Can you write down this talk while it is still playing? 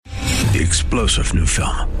The explosive new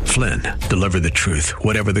film, Flynn, deliver the truth,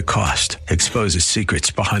 whatever the cost, exposes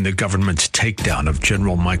secrets behind the government's takedown of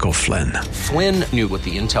General Michael Flynn. Flynn knew what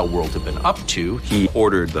the intel world had been up to. He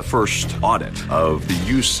ordered the first audit of the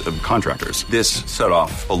use of contractors. This set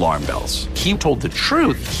off alarm bells. He told the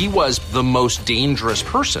truth. He was the most dangerous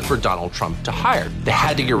person for Donald Trump to hire. They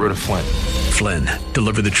had to get rid of Flynn. Flynn,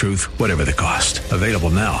 deliver the truth, whatever the cost. Available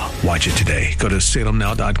now. Watch it today. Go to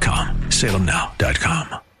salemnow.com.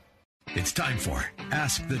 salemnow.com. It's time for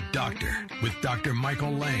Ask the Doctor with Dr.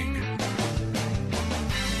 Michael Lang.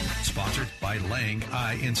 Sponsored by Lang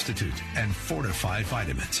Eye Institute and Fortify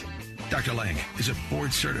Vitamins. Dr. Lang is a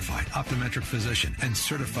board-certified optometric physician and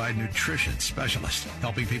certified nutrition specialist,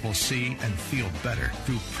 helping people see and feel better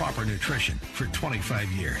through proper nutrition for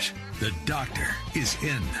 25 years. The doctor is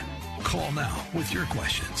in. Call now with your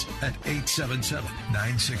questions at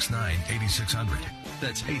 877-969-8600.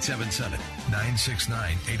 That's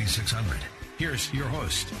 877-969-8600. Here's your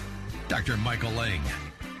host, Dr. Michael Lang.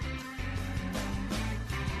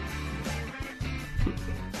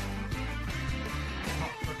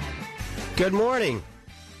 Good morning.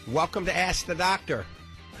 Welcome to Ask the Doctor.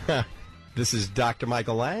 This is Dr.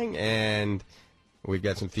 Michael Lang, and we've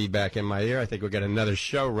got some feedback in my ear. I think we've got another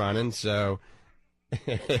show running, so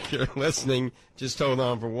if you're listening, just hold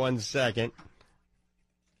on for 1 second.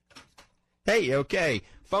 Hey, okay.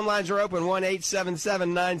 Phone lines are open,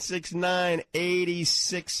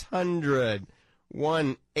 1-877-969-8600.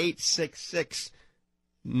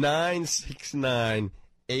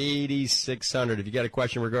 1-866-969-8600. If you got a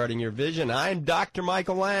question regarding your vision, I'm Dr.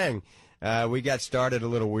 Michael Lang. We got started a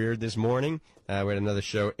little weird this morning. We had another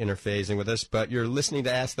show interfacing with us, but you're listening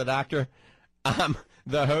to Ask the Doctor. I'm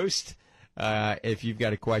the host. If you've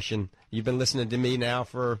got a question, you've been listening to me now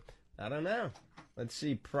for, I don't know, let's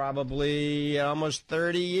see, probably almost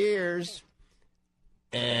 30 years.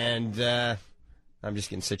 And I'm just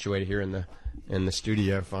getting situated here in the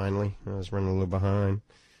studio finally. I was running a little behind.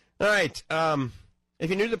 All right. If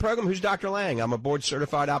you're new to the program, who's Dr. Lang? I'm a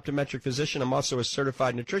board-certified optometric physician. I'm also a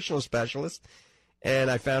certified nutritional specialist.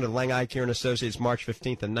 And I founded Lang Eye Care & Associates March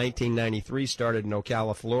 15th of 1993, started in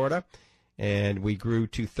Ocala, Florida. And we grew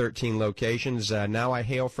to 13 locations. Now I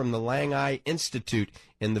hail from the Lang Eye Institute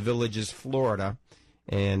in the Villages, Florida.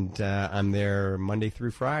 And I'm there Monday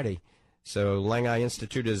through Friday. So Lang Eye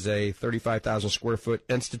Institute is a 35,000 square foot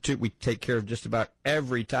institute. We take care of just about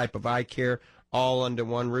every type of eye care, all under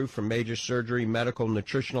one roof, from major surgery, medical,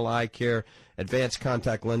 nutritional eye care, advanced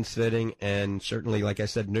contact lens fitting, and certainly, like I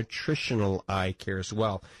said, nutritional eye care as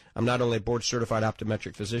well. I'm not only a board-certified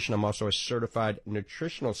optometric physician, I'm also a certified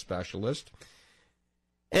nutritional specialist.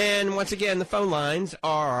 And once again, the phone lines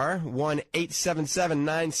are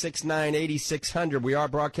 1-877-969-8600. We are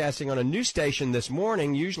broadcasting on a new station this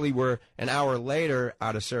morning. Usually we're an hour later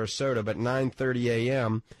out of Sarasota, but 9:30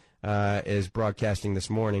 a.m. Is broadcasting this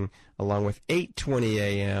morning, along with 8:20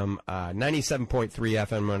 a.m., 97.3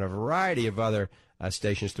 FM, and a variety of other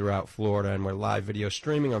stations throughout Florida. And we're live video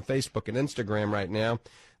streaming on Facebook and Instagram right now.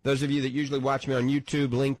 Those of you that usually watch me on YouTube,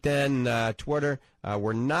 LinkedIn, Twitter,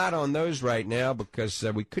 we're not on those right now because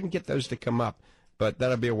we couldn't get those to come up. But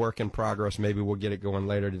that'll be a work in progress. Maybe we'll get it going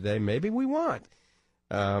later today. Maybe we won't.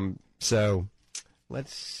 So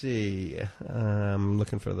let's see. I'm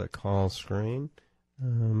looking for the call screen,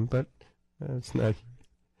 but it's not.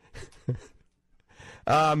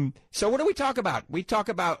 So what do we talk about? We talk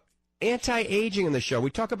about anti-aging in the show. We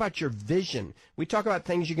talk about your vision. We talk about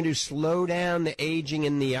things you can do to slow down the aging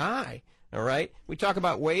in the eye. All right? We talk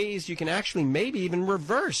about ways you can actually maybe even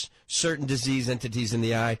reverse certain disease entities in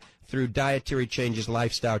the eye through dietary changes,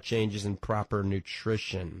 lifestyle changes, and proper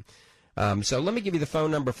nutrition. So let me give you the phone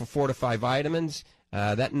number for Fortify Vitamins.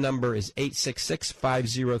 That number is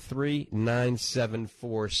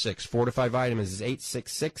 866-503-9746. Fortify Vitamins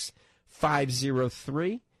is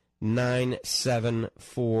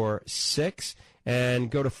 866-503-9746. And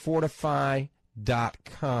go to fortify.com,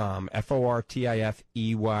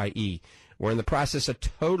 Fortifeye. We're in the process of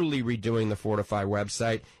totally redoing the Fortify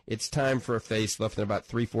website. It's time for a facelift in about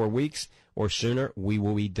 3-4 weeks or sooner. We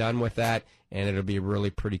will be done with that, and it'll be a really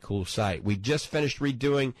pretty cool site. We just finished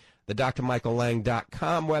redoing the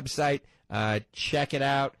drmichaellang.com website. Check it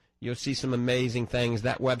out. You'll see some amazing things.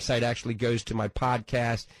 That website actually goes to my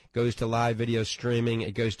podcast, goes to live video streaming.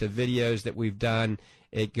 It goes to videos that we've done.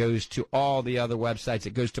 It goes to all the other websites.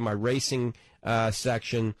 It goes to my racing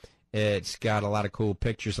section. It's got a lot of cool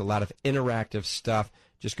pictures, a lot of interactive stuff.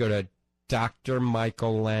 Just go to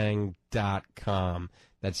drmichaellang.com.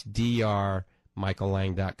 That's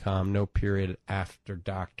drmichaellang.com. No period after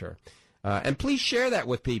doctor. And please share that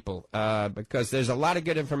with people because there's a lot of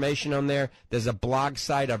good information on there. There's a blog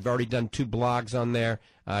site. I've already done 2 blogs on there.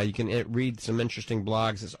 You can read some interesting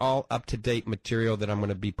blogs. It's all up-to-date material that I'm going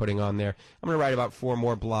to be putting on there. I'm going to write about 4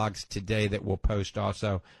 more blogs today that we'll post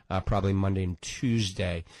also probably Monday and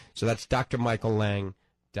Tuesday. So that's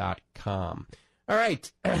drmichaellang.com. All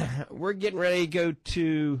right. We're getting ready to go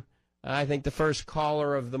to, I think, the first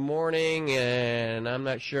caller of the morning, and I'm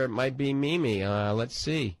not sure. It might be Mimi. Let's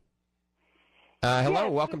see. Hello.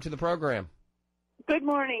 Yes. Welcome to the program. Good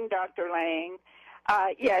morning, Dr. Lang.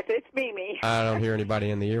 Yes, it's Mimi. I don't hear anybody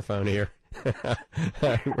in the earphone here.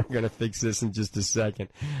 We're going to fix this in just a second.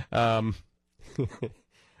 All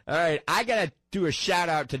right, I got to do a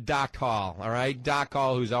shout-out to Doc Hall, all right? Doc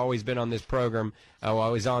Hall, who's always been on this program,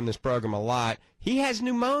 he's on this program a lot. He has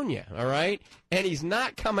pneumonia, all right? And he's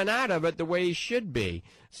not coming out of it the way he should be.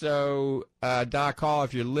 So, Doc Hall,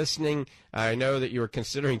 if you're listening, I know that you were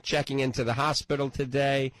considering checking into the hospital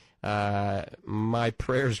today. My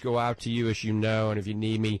prayers go out to you, as you know, and if you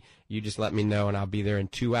need me, you just let me know, and I'll be there in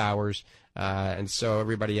 2 hours. And so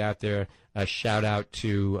everybody out there, a shout-out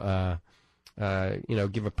to,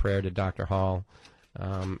 give a prayer to Dr. Hall,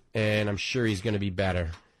 and I'm sure he's going to be better.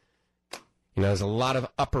 You know, there's a lot of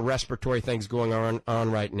upper respiratory things going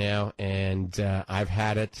on right now, and I've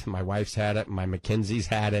had it. My wife's had it. My Mackenzie's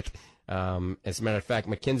had it. As a matter of fact,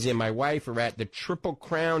 Mackenzie and my wife are at the Triple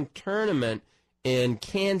Crown tournament in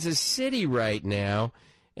Kansas City right now,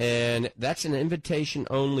 and that's an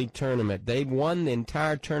invitation-only tournament. They won the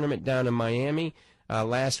entire tournament down in Miami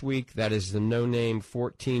last week. That is the no-name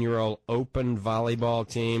 14-year-old open volleyball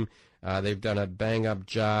team. They've done a bang-up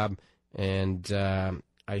job, and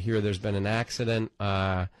I hear there's been an accident.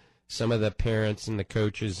 Some of the parents and the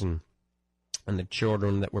coaches and the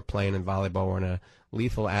children that were playing in volleyball were in a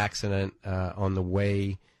lethal accident on the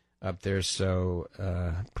way up there, so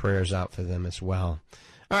prayers out for them as well.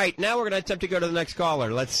 All right, now we're going to attempt to go to the next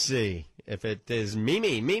caller. Let's see if it is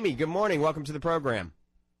Mimi. Mimi, good morning. Welcome to the program.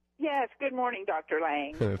 Yes, good morning, Dr.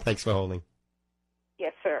 Lang. Thanks for holding.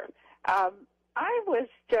 Yes, sir. I was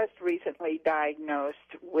just recently diagnosed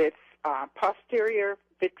with posterior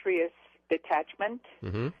vitreous detachment.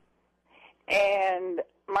 Mm-hmm. And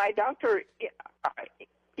my doctor,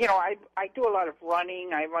 I do a lot of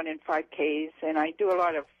running. I run in 5Ks, and I do a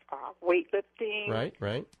lot of weightlifting. Right.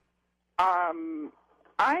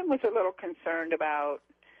 I was a little concerned about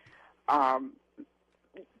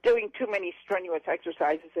doing too many strenuous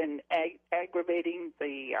exercises and aggravating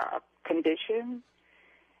the condition.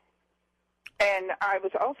 And I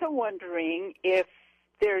was also wondering if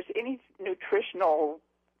there's any nutritional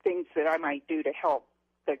things that I might do to help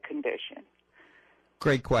the condition.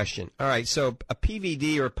 Great question. All right, so a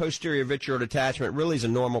PVD or posterior vitreal detachment really is a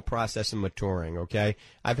normal process in maturing, okay?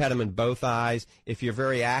 I've had them in both eyes. If you're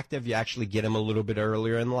very active, you actually get them a little bit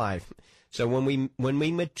earlier in life. So when we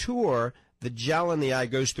mature, the gel in the eye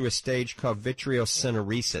goes through a stage called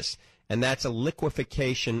vitreosyneresis, and that's a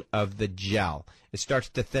liquefaction of the gel. It starts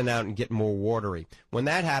to thin out and get more watery. When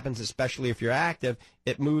that happens, especially if you're active,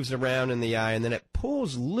 it moves around in the eye, and then it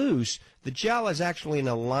pulls loose. The gel is actually in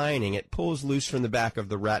a lining. It pulls loose from the back of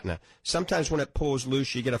the retina. Sometimes when it pulls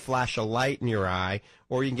loose, you get a flash of light in your eye,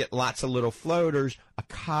 or you can get lots of little floaters, a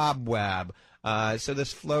cobweb. So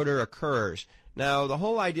this floater occurs. Now, the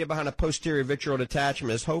whole idea behind a posterior vitreal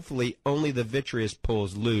detachment is hopefully only the vitreous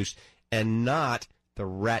pulls loose and not the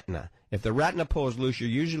retina. If the retina pulls loose, you're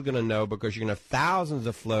usually going to know because you're going to have thousands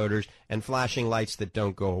of floaters and flashing lights that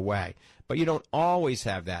don't go away. But you don't always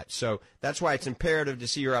have that. So that's why it's imperative to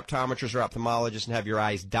see your optometrist or ophthalmologist and have your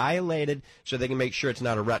eyes dilated so they can make sure it's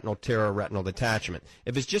not a retinal tear or retinal detachment.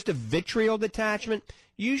 If it's just a vitreal detachment,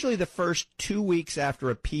 usually the first 2 weeks after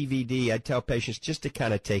a PVD, I tell patients just to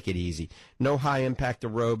kind of take it easy. No high-impact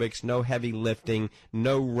aerobics, no heavy lifting,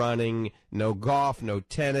 no running, no golf, no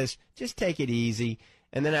tennis. Just take it easy.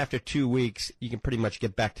 And then after 2 weeks, you can pretty much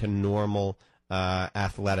get back to normal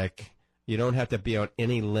athletic. You don't have to be on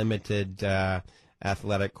any limited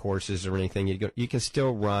athletic courses or anything. You can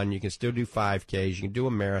still run. You can still do 5Ks. You can do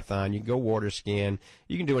a marathon. You can go water skiing.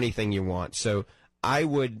 You can do anything you want. So I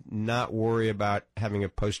would not worry about having a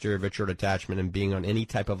posterior vitreal detachment and being on any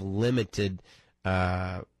type of limited,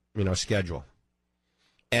 schedule.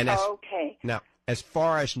 And now, as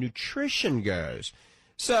far as nutrition goes,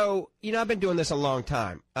 so, I've been doing this a long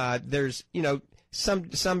time. There's,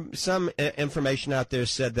 some information out there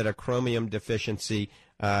said that a chromium deficiency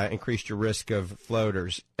increased your risk of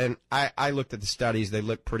floaters. And I looked at the studies. They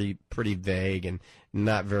look pretty vague and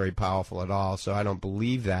not very powerful at all, so I don't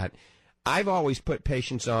believe that. I've always put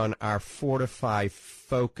patients on our Fortify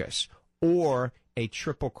Focus or a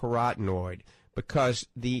triple carotenoid because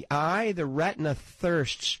the retina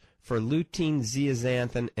thirsts for lutein,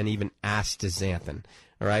 zeaxanthin, and even astaxanthin.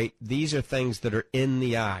 All right? These are things that are in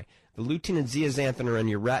the eye. The lutein and zeaxanthin are in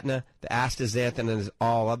your retina. The astaxanthin is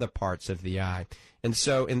all other parts of the eye. And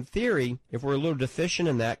so, in theory, if we're a little deficient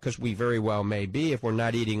in that, because we very well may be, if we're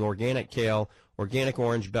not eating organic kale, organic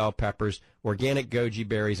orange bell peppers, organic goji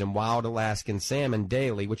berries, and wild Alaskan salmon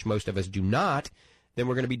daily, which most of us do not, then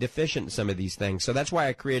we're going to be deficient in some of these things. So that's why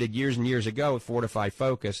I created years and years ago Fortify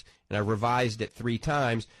Focus, and I revised it 3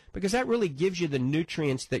 times, because that really gives you the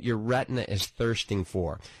nutrients that your retina is thirsting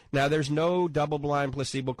for. Now, there's no double-blind,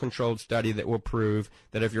 placebo-controlled study that will prove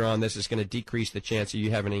that if you're on this, it's going to decrease the chance of you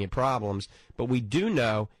having any problems. But we do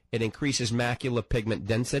know it increases macular pigment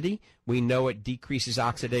density. We know it decreases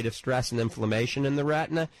oxidative stress and inflammation in the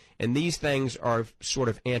retina. And these things are sort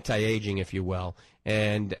of anti-aging, if you will.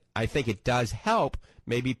 And I think it does help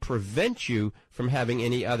maybe prevent you from having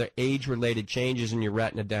any other age-related changes in your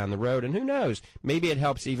retina down the road. And who knows? Maybe it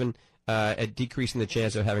helps even at decreasing the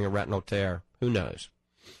chance of having a retinal tear. Who knows?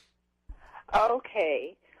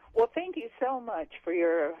 Okay. Well, thank you so much for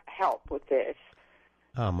your help with this.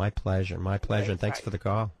 Oh, my pleasure. My pleasure. And thanks for the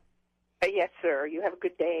call. Yes, sir. You have a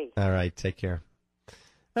good day. All right. Take care.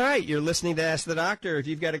 All right. You're listening to Ask the Doctor. If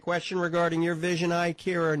you've got a question regarding your vision, eye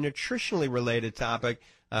care, or a nutritionally related topic,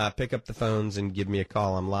 pick up the phones and give me a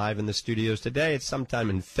call. I'm live in the studios today. It's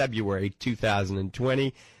sometime in February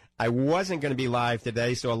 2020. I wasn't going to be live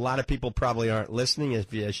today, so a lot of people probably aren't listening. As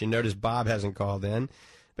you notice, Bob hasn't called in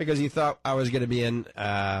because he thought I was going to be in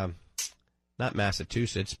not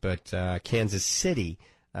Massachusetts, but Kansas City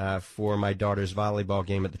for my daughter's volleyball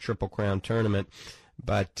game at the Triple Crown tournament.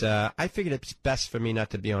 But I figured it's best for me not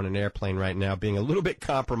to be on an airplane right now, being a little bit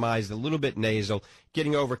compromised, a little bit nasal,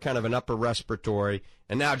 getting over kind of an upper respiratory,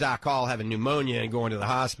 and now Doc Hall having pneumonia and going to the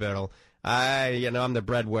hospital. I'm the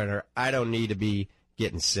breadwinner. I don't need to be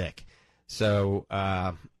getting sick. So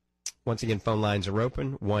once again, phone lines are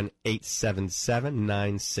open,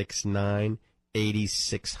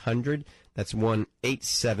 1-877-969-8600. That's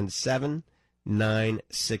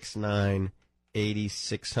 1-877-969-8600.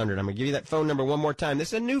 8600. I'm going to give you that phone number one more time.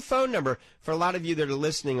 This is a new phone number for a lot of you that are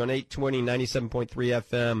listening on 820, 97.3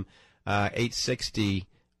 FM, 860,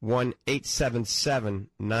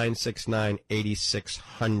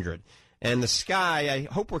 1-877-969-8600. And the Sky, I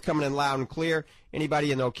hope we're coming in loud and clear.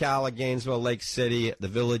 Anybody in Ocala, Gainesville, Lake City, the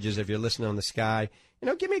Villages, if you're listening on the Sky,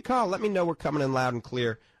 give me a call. Let me know we're coming in loud and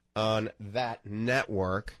clear on that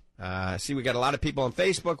network. See, we got a lot of people on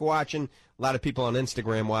Facebook watching, a lot of people on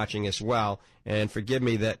Instagram watching as well. And forgive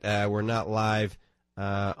me that we're not live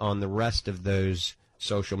on the rest of those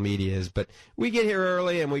social medias. But we get here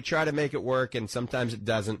early and we try to make it work, and sometimes it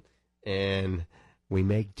doesn't, and we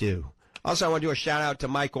make do. Also, I want to do a shout-out to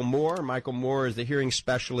Michael Moore. Michael Moore is the hearing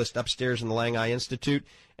specialist upstairs in the Lang Eye Institute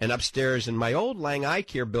and upstairs in my old Lang Eye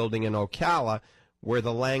Care building in Ocala, where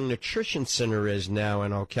the Lang Nutrition Center is now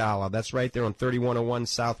in Ocala. That's right there on 3101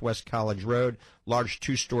 Southwest College Road, large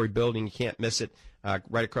 2-story building. You can't miss it,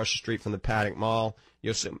 right across the street from the Paddock Mall.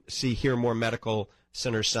 You'll see Hear More Medical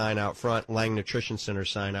Center sign out front, Lang Nutrition Center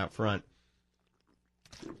sign out front.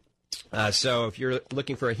 So if you're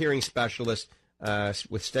looking for a hearing specialist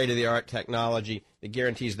with state-of-the-art technology that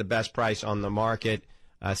guarantees the best price on the market,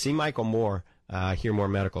 see Michael Moore, Hear More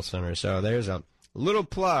Medical Center. So there's a little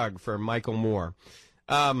plug for Michael Moore.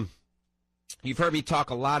 You've heard me talk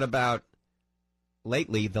a lot about,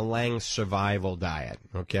 lately, the Lang Survival Diet,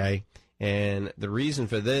 okay? And the reason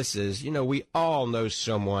for this is, we all know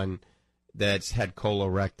someone that's had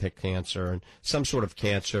colorectal cancer and some sort of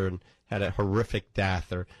cancer and had a horrific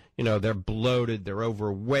death, or, they're bloated, they're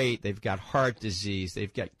overweight, they've got heart disease,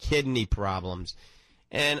 they've got kidney problems.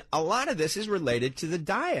 And a lot of this is related to the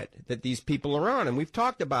diet that these people are on. And we've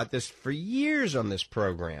talked about this for years on this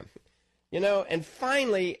program. And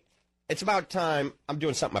finally, it's about time I'm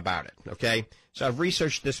doing something about it, okay? So I've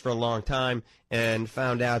researched this for a long time and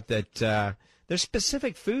found out that there's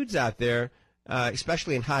specific foods out there,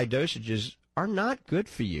 especially in high dosages, are not good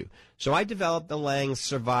for you. So I developed the Lang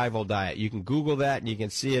Survival Diet. You can Google that and you can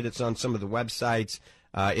see it. It's on some of the websites.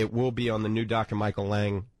 It will be on the new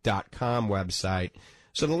drmichaellang.com website.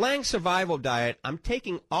 So the Lang Survival Diet, I'm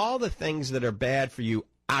taking all the things that are bad for you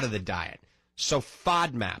out of the diet. So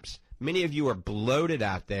FODMAPs. Many of you are bloated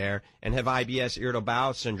out there and have IBS, irritable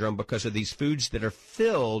bowel syndrome, because of these foods that are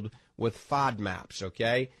filled with FODMAPs,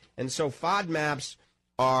 okay? And so FODMAPs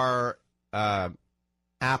are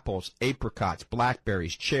apples, apricots,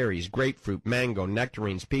 blackberries, cherries, grapefruit, mango,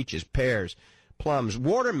 nectarines, peaches, pears, plums,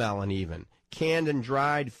 watermelon even, canned and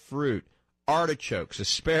dried fruit, artichokes,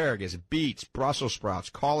 asparagus, beets, Brussels sprouts,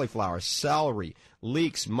 cauliflower, celery,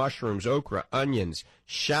 leeks, mushrooms, okra, onions,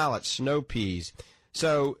 shallots, snow peas.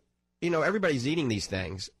 So, everybody's eating these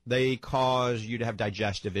things. They cause you to have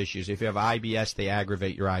digestive issues. If you have IBS, they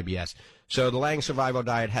aggravate your IBS. So the Lang Survival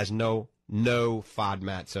Diet has no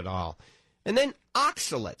FODMAPs at all. And then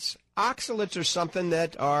oxalates. Oxalates are something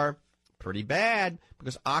that are pretty bad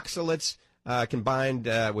because oxalates can bind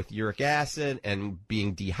with uric acid, and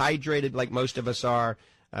being dehydrated like most of us are,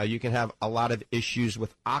 you can have a lot of issues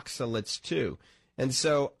with oxalates too. And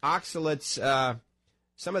so oxalates,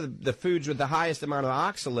 some of the foods with the highest amount of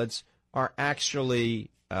oxalates are actually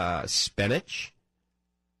spinach,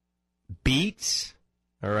 beets,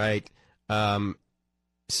 all right,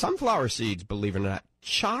 sunflower seeds, believe it or not,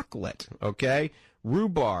 chocolate, okay,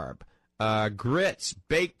 rhubarb, grits,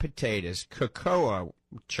 baked potatoes, cocoa,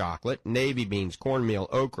 chocolate, navy beans, cornmeal,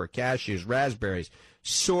 okra, cashews, raspberries,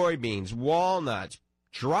 soybeans, walnuts,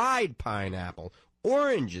 dried pineapple,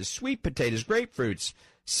 oranges, sweet potatoes, grapefruits,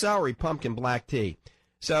 celery, pumpkin, black tea.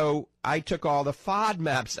 So I took all the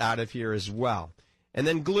FODMAPs out of here as well. And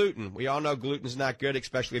then gluten. We all know gluten's not good,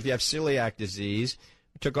 especially if you have celiac disease.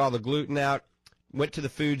 We took all the gluten out, went to the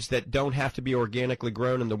foods that don't have to be organically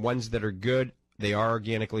grown, and the ones that are good, they are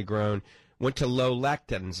organically grown. Went to low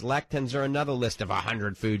lectins. Lectins are another list of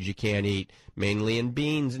 100 foods you can't eat, mainly in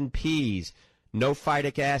beans and peas. No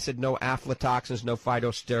phytic acid, no aflatoxins, no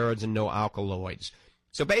phytosteroids, and no alkaloids.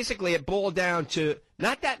 So basically it boiled down to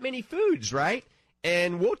not that many foods, right?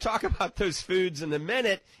 And we'll talk about those foods in a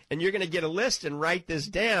minute, and you're going to get a list and write this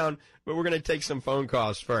down, but we're going to take some phone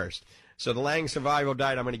calls first. So the Lang Survival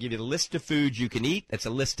Diet, I'm going to give you the list of foods you can eat. That's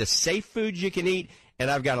a list of safe foods you can eat.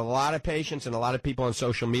 And I've got a lot of patients and a lot of people on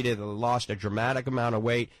social media that have lost a dramatic amount of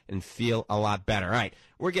weight and feel a lot better. All right,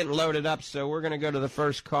 we're getting loaded up, so we're going to go to the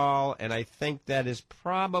first call, and I think that is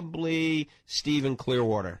probably Steve in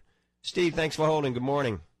Clearwater. Steve, thanks for holding. Good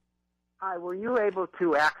morning. Hi, were you able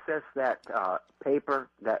to access that paper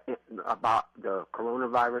about the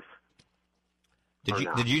coronavirus?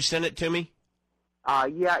 Did you send it to me?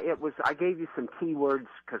 Yeah, it was. I gave you some keywords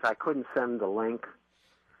because I couldn't send the link.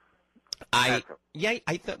 I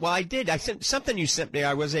did. I sent something you sent me.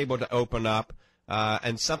 I was able to open up,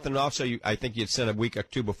 and something also. I think you'd sent a week or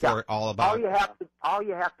two before. Yeah. All about. All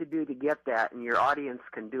you have to do to get that, and your audience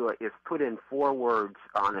can do it, is put in 4 words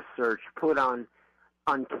on a search. Put on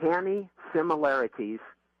uncanny similarities,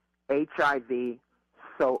 HIV,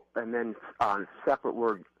 and then on separate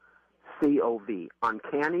word, COV.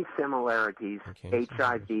 Uncanny similarities,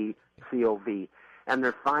 HIV, COV, and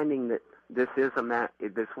they're finding that this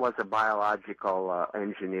was a biological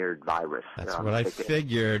engineered virus. That's what I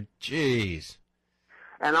figured. Jeez.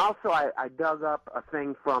 And also, I dug up a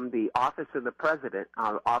thing from the Office of the President,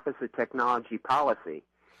 Office of Technology Policy,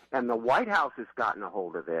 and the White House has gotten a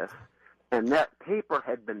hold of this. And that paper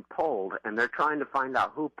had been pulled, and they're trying to find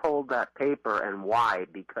out who pulled that paper and why,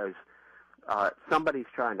 because somebody's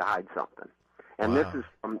trying to hide something. And This is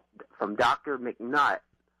from Dr. McNutt,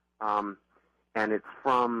 and it's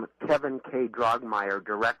from Kevin K. Drogmeyer,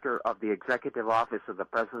 Director of the Executive Office of the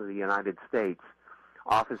President of the United States,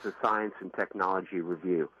 Office of Science and Technology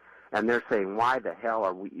Review. And they're saying, why the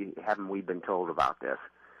hell haven't we been told about this?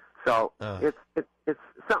 So it's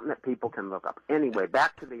something that people can look up. Anyway,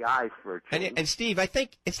 back to the eyes for a change. And Steve, I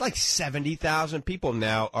think it's like 70,000 people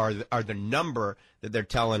now are the number that they're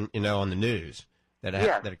telling on the news that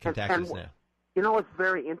are contacting us now. You know what's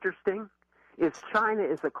very interesting is China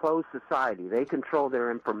is a closed society. They control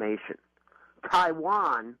their information.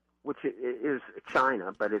 Taiwan, which is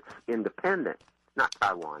China, but it's independent. Not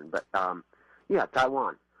Taiwan, but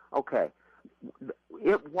Taiwan. Okay.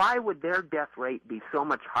 Why would their death rate be so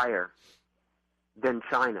much higher than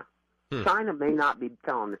China? China may not be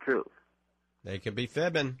telling the truth. They could be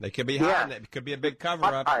fibbing. They could be hiding it. It could be a big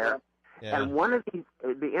cover-up. Yeah. And one of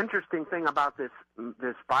the interesting thing about this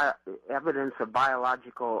evidence of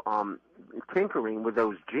biological tinkering with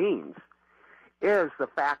those genes is the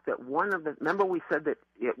fact that remember we said that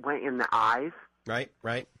it went in the eyes? Right.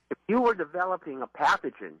 If you were developing a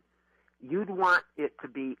pathogen, you'd want it to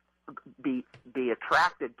be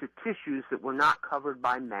attracted to tissues that were not covered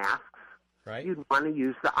by masks. Right. You'd want to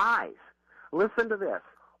use the eyes. Listen to this.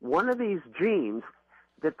 One of these genes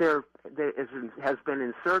that has been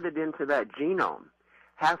inserted into that genome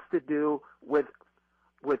has to do with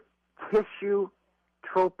tissue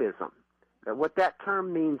tropism. Now, what that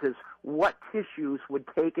term means is what tissues would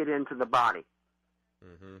take it into the body.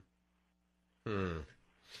 Very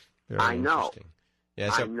I know. Interesting.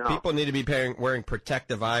 Yeah, so people need to be wearing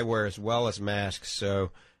protective eyewear as well as masks.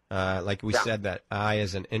 So, like we said, that eye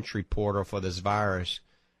is an entry portal for this virus.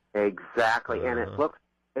 Exactly, and it looks.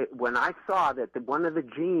 When I saw that one of the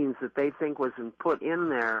genes that they think was put in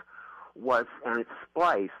there was, and it's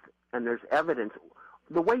spliced, and there's evidence.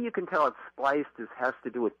 The way you can tell it's spliced has to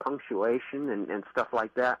do with punctuation and stuff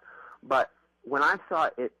like that. But when I saw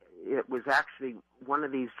it, it was actually one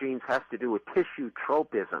of these genes has to do with tissue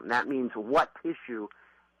tropism. That means what tissue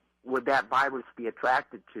would that virus be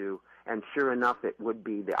attracted to? And sure enough, it would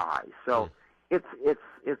be the eye. So it's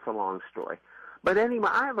a long story. But anyway,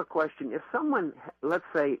 I have a question. If someone, let's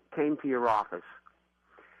say, came to your office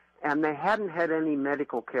and they hadn't had any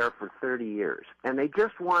medical care for 30 years, and they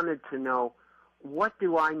just wanted to know, what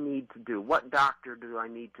do I need to do? What doctor do I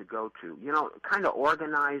need to go to? You know, kind of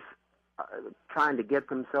organize, trying to get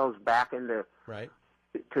themselves back into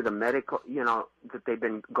to the medical, you know, that they've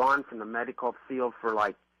been gone from the medical field for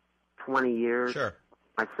like 20 years,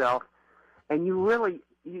 myself. And you really,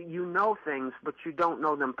 you know things, but you don't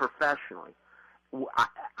know them professionally.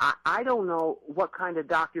 I don't know what kind of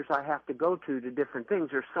doctors I have to go to different things.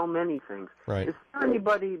 There's so many things. Right. Is there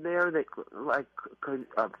anybody there that could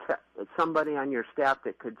somebody on your staff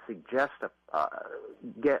that could suggest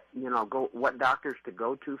what doctors to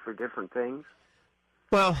go to for different things?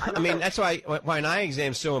 Well, I mean, that's why an eye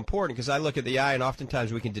exam is so important, because I look at the eye, and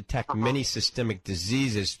oftentimes we can detect many systemic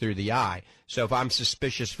diseases through the eye. So if I'm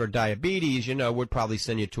suspicious for diabetes, we'd probably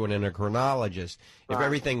send you to an endocrinologist. If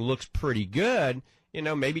everything looks pretty good,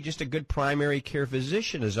 maybe just a good primary care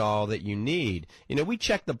physician is all that you need. We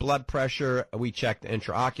check the blood pressure, we check the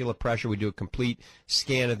intraocular pressure, we do a complete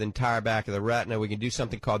scan of the entire back of the retina. We can do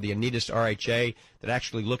something called the Anitas RHA that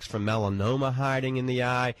actually looks for melanoma hiding in the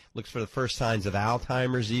eye, looks for the first signs of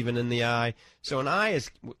Alzheimer's even in the eye. So an eye is,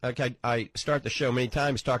 like I start the show many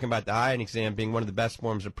times talking about the eye exam being one of the best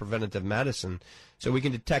forms of preventative medicine. So we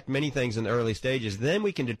can detect many things in the early stages. Then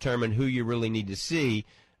we can determine who you really need to see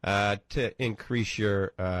to increase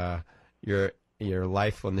your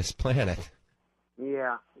life on this planet.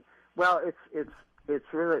 Yeah, well, it's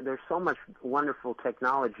really, there's so much wonderful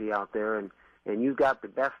technology out there, and you got the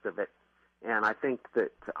best of it. And I think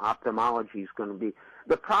that ophthalmology is going to be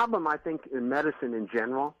the problem. I think in medicine in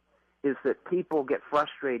general is that people get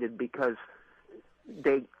frustrated because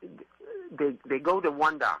they go to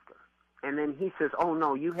one doctor, and then he says, "Oh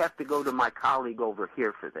no, you have to go to my colleague over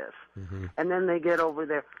here for this." Mm-hmm. And then they get over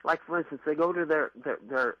there. Like for instance, they go to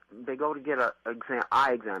they go to get a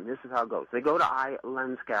eye exam. This is how it goes. They go to eye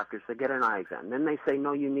lens crafters. They get an eye exam. Then they say,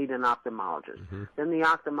 "No, you need an ophthalmologist." Mm-hmm. Then the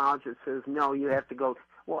ophthalmologist says, "No, you have to go."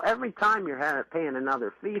 Well, every time you're paying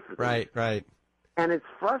another fee for this. Right. And it's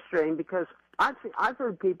frustrating because I've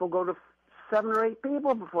heard people go to 7 or 8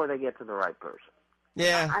 people before they get to the right person.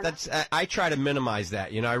 Yeah, I try to minimize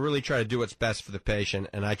that. I really try to do what's best for the patient,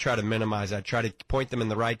 and I try to minimize. I try to point them in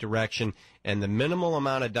the right direction, and the minimal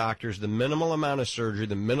amount of doctors, the minimal amount of surgery,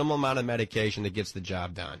 the minimal amount of medication that gets the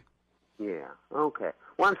job done. Yeah. Okay.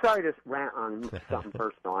 Well, I'm sorry to rant on something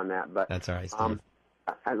personal on that, but that's all right, Steve.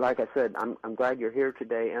 Like I said, I'm glad you're here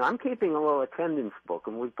today, and I'm keeping a little attendance book,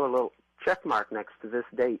 and we put a little check mark next to this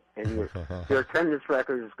date, and your attendance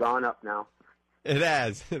record has gone up now. It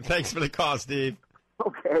has. Thanks for the call, Steve.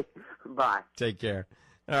 Okay. Bye. Take care.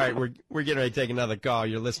 All right, we're getting ready to take another call.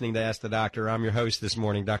 You're listening to Ask the Doctor. I'm your host this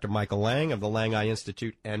morning, Dr. Michael Lang of the Lang Eye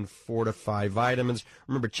Institute and Fortify Vitamins.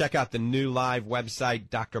 Remember, check out the new live website,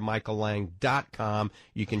 drmichaellang.com.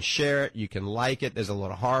 You can share it. You can like it. There's a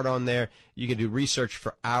little heart on there. You can do research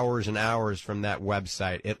for hours and hours from that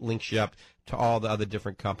website. It links you up to all the other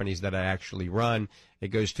different companies that I actually run. It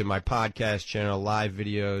goes to my podcast channel, live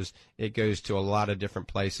videos. It goes to a lot of different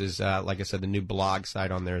places. Like I said, the new blog site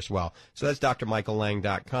on there as well. So that's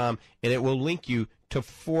drmichaellang.com, and it will link you to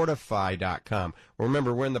fortify.com.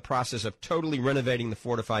 Remember, we're in the process of totally renovating the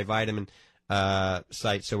Fortify Vitamin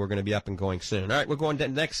site, so we're going to be up and going soon. All right, we're going to the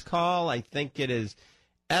next call. I think it is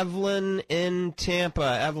Evelyn in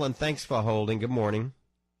Tampa. Evelyn, thanks for holding. Good morning.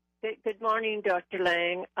 Good morning, Dr.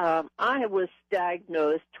 Lang. I was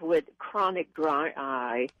diagnosed with chronic dry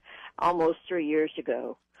eye almost 3 years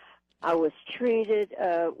ago. I was treated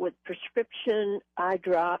with prescription eye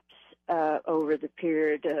drops over the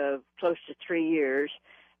period of close to 3 years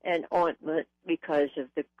and ointment because of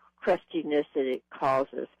the crustiness that it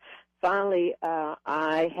causes. Finally,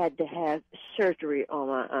 I had to have surgery on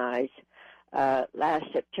my eyes last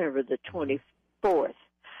September the 24th.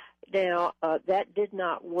 Now, that did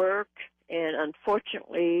not work, and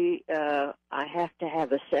unfortunately, I have to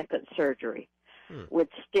have a second surgery with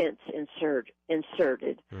stents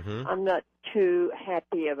inserted. Mm-hmm. I'm not too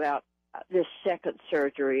happy about this second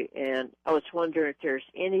surgery, and I was wondering if there's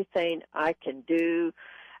anything I can do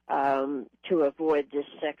to avoid this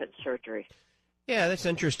second surgery. Yeah, that's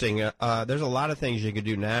interesting. There's a lot of things you could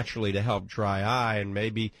do naturally to help dry eye and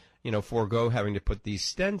maybe, forego having to put these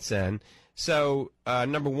stents in. So,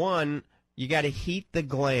 number one, you got to heat the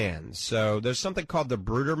glands. So there's something called the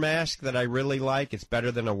Bruder mask that I really like. It's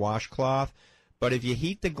better than a washcloth. But if you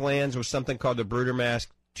heat the glands with something called the Bruder mask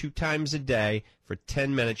 2 times a day for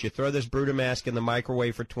 10 minutes, you throw this Bruder mask in the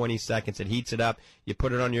microwave for 20 seconds. It heats it up. You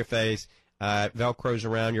put it on your face. Velcros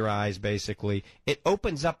around your eyes, basically. It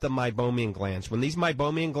opens up the meibomian glands. When these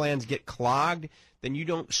meibomian glands get clogged, then you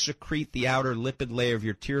don't secrete the outer lipid layer of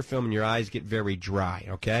your tear film and your eyes get very dry,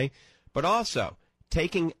 okay? But also,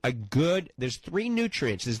 taking there's 3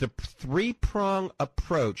 nutrients. There's the 3-prong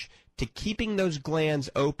approach to keeping those glands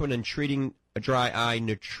open and treating a dry eye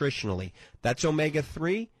nutritionally. That's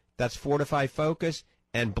omega-3, that's Fortify Focus,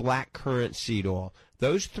 and black currant seed oil.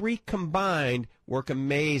 Those 3 combined work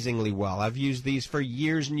amazingly well. I've used these for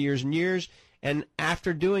years and years and years, and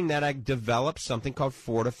after doing that, I developed something called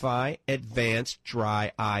Fortify Advanced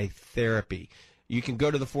Dry Eye Therapy. You can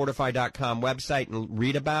go to the Fortify.com website and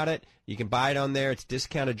read about it. You can buy it on there. It's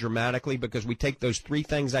discounted dramatically because we take those 3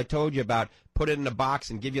 things I told you about, put it in a box,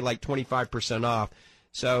 and give you like 25% off.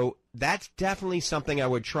 So that's definitely something I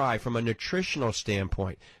would try from a nutritional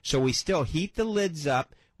standpoint. So we still heat the lids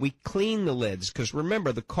up. We clean the lids because,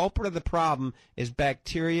 remember, the culprit of the problem is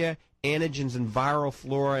bacteria, antigens, and viral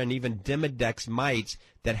flora, and even Demodex mites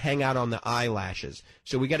that hang out on the eyelashes.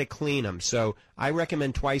 So we got to clean them. So I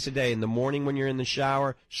recommend twice a day. In the morning when you're in the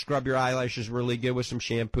shower, scrub your eyelashes really good with some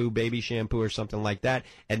shampoo, baby shampoo or something like that.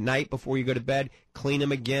 At night before you go to bed, clean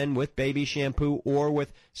them again with baby shampoo or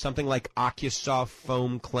with something like OcuSoft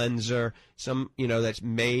foam cleanser, that's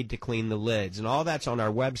made to clean the lids. And all that's on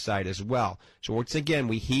our website as well. So once again,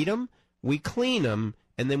 we heat them, we clean them,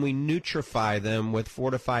 and then we nutrify them with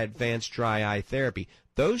Fortify Advanced Dry Eye Therapy.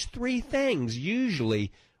 Those 3 things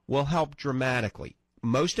usually will help dramatically.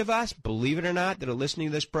 Most of us, believe it or not, that are listening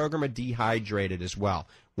to this program are dehydrated as well.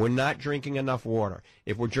 We're not drinking enough water.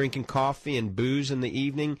 If we're drinking coffee and booze in the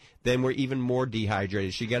evening, then we're even more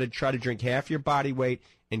dehydrated. So you got to try to drink half your body weight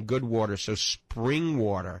in good water. So spring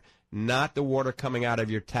water, not the water coming out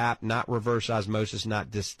of your tap, not reverse osmosis,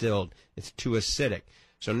 not distilled. It's too acidic.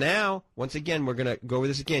 So now, once again, we're going to go over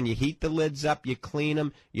this again. You heat the lids up, you clean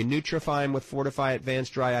them, you nutrify them with Fortify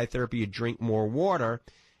Advanced Dry Eye Therapy, you drink more water,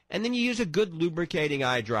 and then you use a good lubricating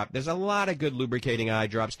eye drop. There's a lot of good lubricating eye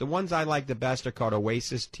drops. The ones I like the best are called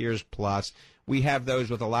Oasis Tears Plus. We have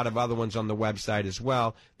those with a lot of other ones on the website as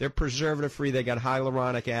well. They're preservative-free. They got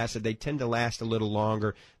hyaluronic acid. They tend to last a little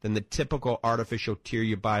longer than the typical artificial tear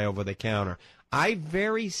you buy over the counter. I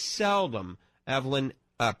very seldom, Evelyn,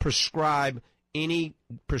 prescribe any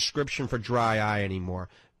prescription for dry eye anymore.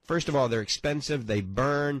 First of all, they're expensive, they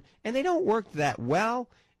burn, and they don't work that well,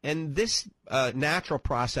 and this natural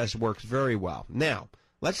process works very well. Now,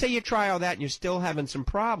 let's say you try all that and you're still having some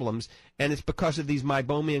problems, and it's because of these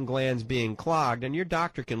meibomian glands being clogged, and your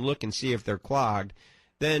doctor can look and see if they're clogged.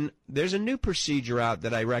 Then there's a new procedure out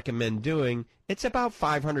that I recommend doing. It's about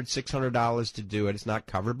 $500, $600 to do it. It's not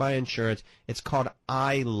covered by insurance. It's called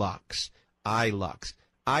iLux. iLux.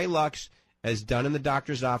 iLux, as done in the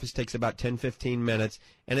doctor's office, takes about 10-15 minutes,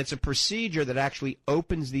 and it's a procedure that actually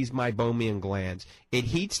opens these meibomian glands. It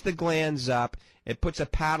heats the glands up. It puts a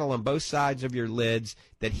paddle on both sides of your lids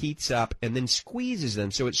that heats up and then squeezes them.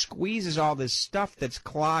 So it squeezes all this stuff that's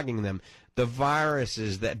clogging them, the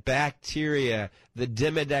viruses, the bacteria, the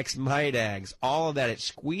Demodex mitags, all of that. It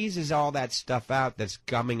squeezes all that stuff out that's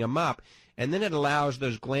gumming them up. And then it allows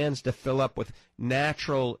those glands to fill up with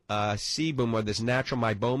natural sebum, or this natural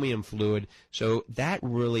meibomian fluid. So that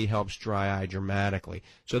really helps dry eye dramatically.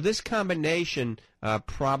 So this combination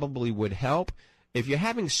probably would help. If you're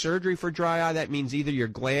having surgery for dry eye, that means either your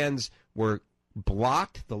glands were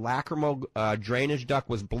blocked, the lacrimal drainage duct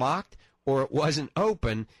was blocked, or it wasn't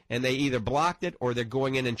open, and they either blocked it or they're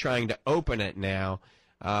going in and trying to open it now.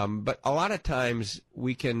 But a lot of times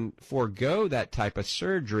we can forego that type of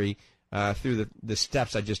surgery through the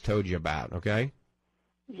steps I just told you about, okay?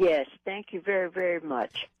 Yes, thank you very, very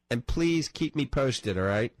much. And please keep me posted, all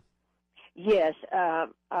right? Yes,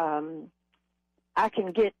 I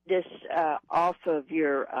can get this off of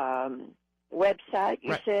your website,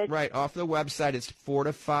 you said? Right, off the website. It's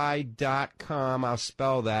fortify.com. I'll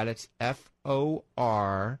spell that. It's FORTIFEYE.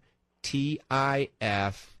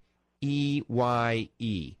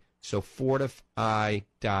 So fortify.com.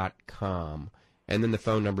 And then the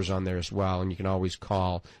phone number's on there as well, and you can always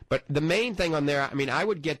call. But the main thing on there, I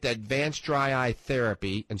would get the Advanced Dry Eye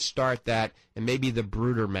Therapy and start that, and maybe the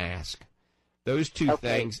Bruder mask. Those two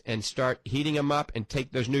things, and start heating them up and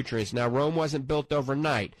take those nutrients. Now, Rome wasn't built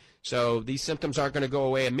overnight, so these symptoms aren't going to go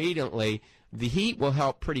away immediately. the heat will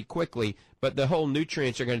help pretty quickly, but the whole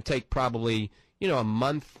nutrients are going to take probably, a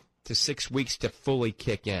month to 6 weeks to fully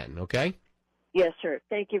kick in, okay? Yes, sir.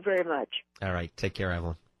 Thank you very much. All right. Take care,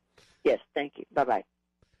 Evelyn. Yes, thank you. Bye-bye.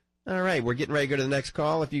 All right. We're getting ready to go to the next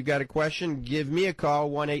call. If you've got a question, give me a call,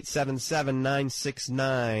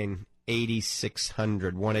 1-877-969-8600,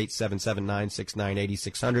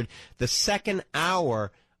 1-877-969-8600. The second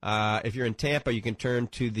hour, if you're in Tampa, you can turn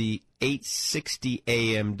to the 860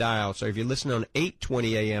 a.m. dial. So if you're listening on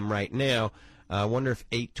 820 a.m. right now, I wonder if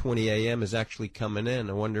 8:20 a.m. is actually coming in.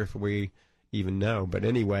 I wonder if we even know. But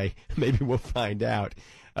anyway, maybe we'll find out.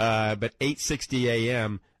 But 8:60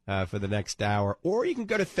 a.m. For the next hour. Or you can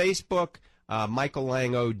go to Facebook, Michael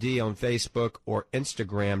Lang OD on Facebook, or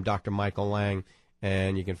Instagram, Dr. Michael Lang,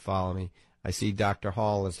 and you can follow me. I see Dr.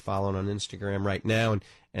 Hall is following on Instagram right now,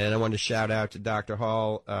 and I want to shout out to Dr.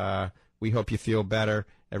 Hall. We hope you feel better.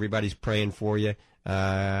 Everybody's praying for you.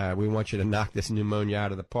 We want you to knock this pneumonia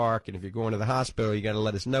out of the park, and if you're going to the hospital, you got to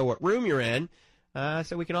let us know what room you're in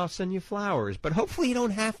so we can all send you flowers. But hopefully you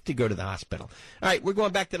don't have to go to the hospital. All right, we're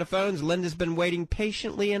going back to the phones. Linda's been waiting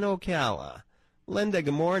patiently in Ocala. Linda,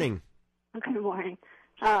 good morning. Good morning.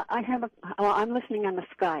 I'm listening on the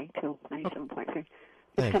Sky, too, 97.3.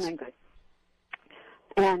 It's coming good.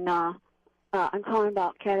 And I'm calling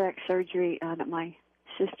about cataract surgery that my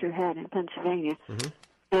sister had in Pennsylvania. Mm-hmm.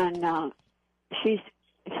 And she's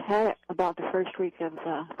had it about the first week of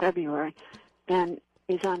February, and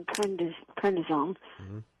is on prednisone.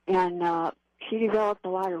 Mm-hmm. And she developed a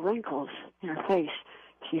lot of wrinkles in her face.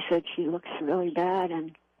 She said she looks really bad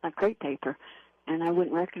and like crepe paper, and I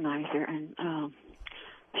wouldn't recognize her. And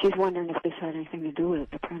she's wondering if this had anything to do with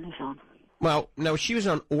it, the prednisone. Well, no, she was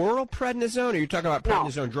on oral prednisone, or you're talking about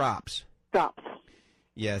prednisone drops? Drops.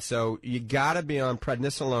 Yeah, so you got to be on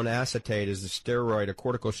prednisolone acetate as a steroid, a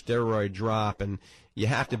corticosteroid drop, and you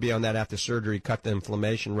have to be on that after surgery, cut the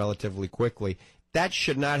inflammation relatively quickly. That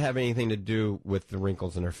should not have anything to do with the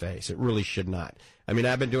wrinkles in her face. It really should not. I mean,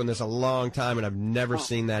 I've been doing this a long time, and I've never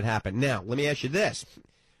seen that happen. Now, let me ask you this.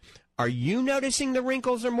 Are you noticing the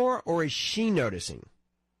wrinkles are more, or is she noticing?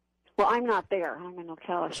 Well, I'm not there. I'm in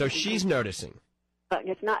Ocala. So she's noticing. But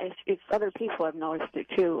it's not. It's other people have noticed it,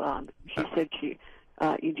 too. She said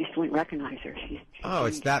you just wouldn't recognize her.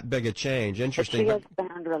 It's that big a change. Interesting. But she has been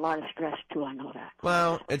under a lot of stress, too. I know that.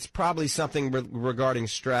 Well, it's probably something regarding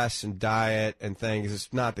stress and diet and things.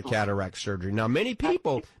 It's not the cataract surgery. Now, many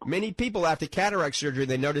people after cataract surgery,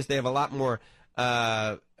 they notice they have a lot more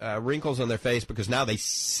wrinkles on their face because now they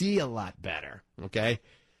see a lot better, okay?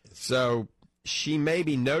 So she may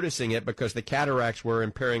be noticing it because the cataracts were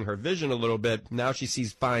impairing her vision a little bit. Now she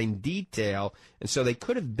sees fine detail, and so they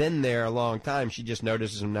could have been there a long time. She just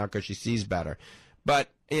notices them now because she sees better. But,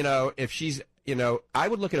 if she's, I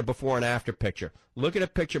would look at a before and after picture. Look at a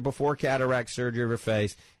picture before cataract surgery of her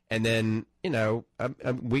face, and then, a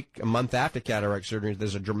month after cataract surgery,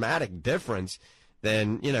 there's a dramatic difference.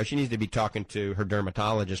 Then, she needs to be talking to her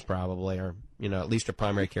dermatologist probably, or, at least her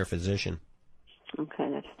primary care physician.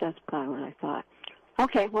 Okay, that's probably what I thought.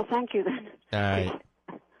 Okay, well, thank you then. All right.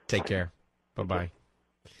 Take care. Bye-bye.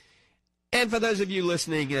 And for those of you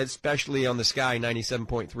listening, especially on the Sky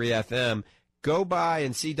 97.3 FM, go by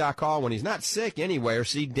and see Doc Hall when he's not sick anyway, or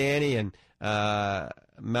see Danny and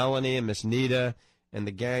Melanie and Miss Nita and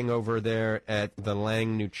the gang over there at the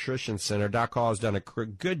Lang Nutrition Center. Doc Hall has done a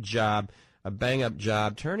good job, a bang-up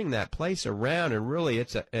job, turning that place around, and really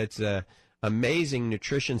it's a amazing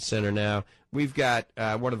nutrition center now. We've got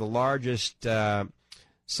one of the largest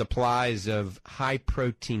supplies of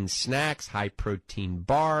high-protein snacks, high-protein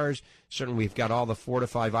bars. Certainly we've got all the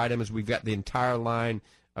Fortify vitamins. We've got the entire line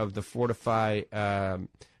of the Fortify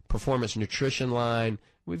Performance Nutrition line.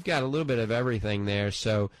 We've got a little bit of everything there.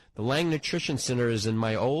 So the Lang Nutrition Center is in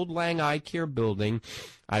my old Lang Eye Care building.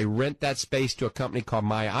 I rent that space to a company called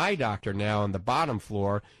My Eye Doctor now on the bottom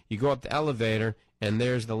floor. You go up the elevator, and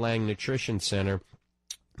there's the Lang Nutrition Center.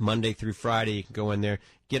 Monday through Friday, you can go in there,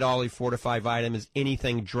 get all your Fortify vitamins,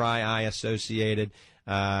 anything dry eye associated,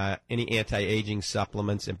 any anti-aging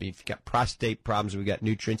supplements. And if you've got prostate problems, we've got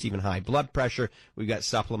nutrients, even high blood pressure. We've got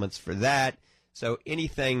supplements for that. So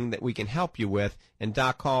anything that we can help you with, and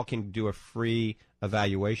Doc Hall can do a free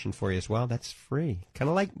evaluation for you as well. That's free. Kind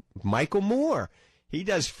of like Michael Moore. He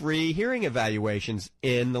does free hearing evaluations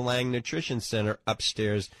in the Lang Nutrition Center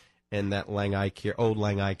upstairs in that old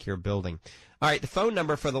Lang Eye Care building. All right, the phone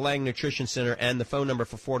number for the Lang Nutrition Center and the phone number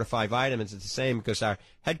for Fortify Vitamins is the same because our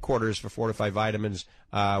headquarters for Fortify Vitamins,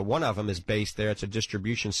 one of them is based there. It's a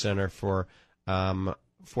distribution center for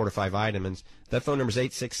Fortify Vitamins. That phone number is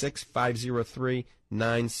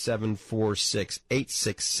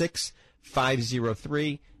 866-503-9746,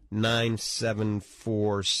 866-503-9746.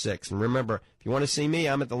 9746. And remember, if you want to see me,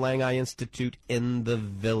 I'm at the Lang Eye Institute in the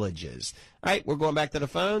Villages. All right, we're going back to the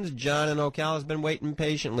phones. John in Ocala has been waiting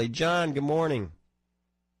patiently. John, good morning.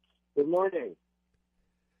 Good morning.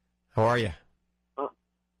 How are you?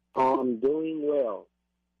 I'm doing well.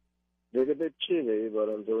 A little bit chilly, but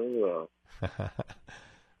I'm doing well.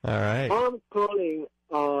 All right. I'm calling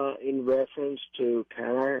in reference to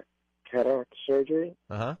cataract surgery.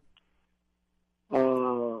 Uh-huh.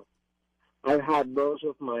 I've had both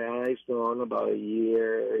of my eyes done about a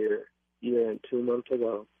year and 2 months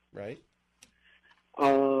ago. Right.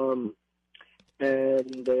 And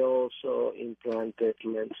they also implanted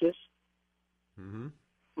lenses. Mm-hmm.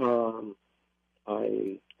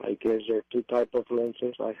 I guess there are two types of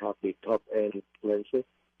lenses. I have the top-end lenses.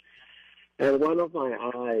 And one of my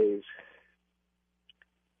eyes,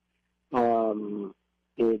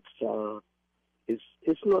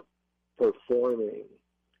 it's not performing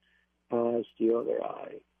as the other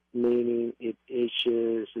eye, meaning it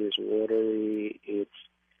itches, it's watery, it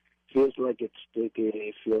feels like it's sticky,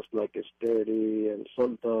 it feels like it's dirty, and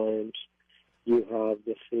sometimes you have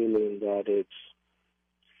the feeling that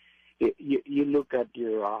you look at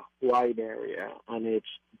your white area and it's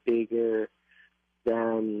bigger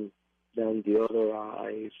than the other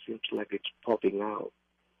eye. It seems like it's popping out.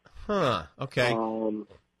 Huh. Okay.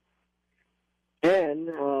 And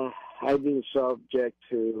I've been subject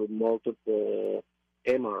to multiple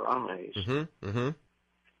MRIs. Mm-hmm. Mm-hmm.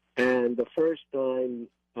 And the first time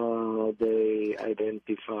they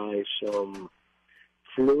identified some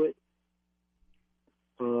fluid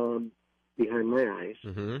behind my eyes.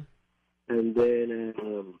 Mm-hmm. And then,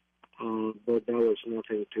 but that was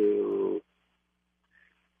nothing to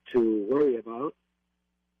worry about.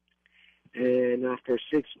 And after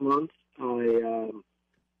 6 months, I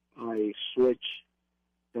switched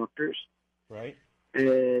doctors. Right.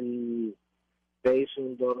 And based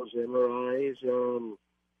on those MRIs,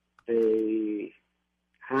 they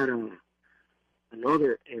had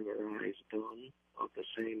another MRI done of the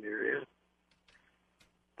same area.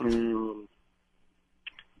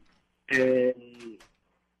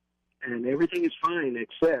 And everything is fine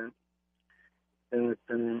except that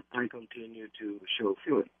I continue to show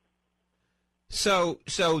fluid. So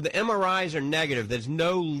the MRIs are negative. There's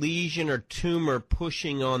no lesion or tumor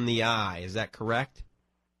pushing on the eye. Is that correct?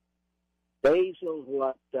 Based on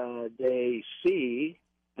what they see,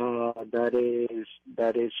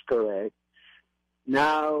 that is correct.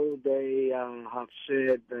 Now they have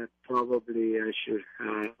said that probably I should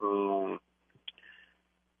have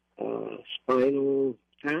spinal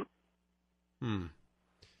tap.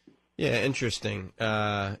 Yeah, interesting.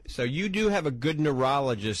 So you do have a good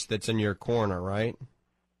neurologist that's in your corner, right?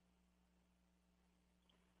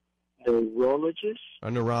 Neurologist? A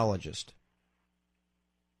neurologist.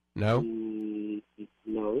 No?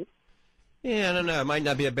 No. Yeah, I don't know. It might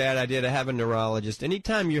not be a bad idea to have a neurologist.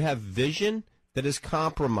 Anytime you have vision that is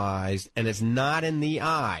compromised and it's not in the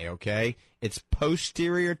eye, okay? It's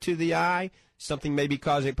posterior to the eye. Something may be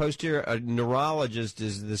causing it posterior. A neurologist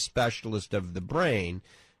is the specialist of the brain.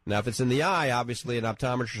 Now, if it's in the eye, obviously an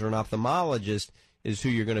optometrist or an ophthalmologist is who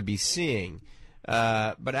you're going to be seeing.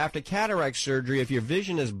 But after cataract surgery, if your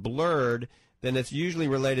vision is blurred, then it's usually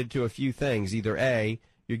related to a few things. Either A,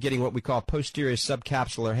 you're getting what we call posterior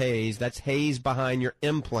subcapsular haze. That's haze behind your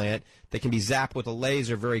implant that can be zapped with a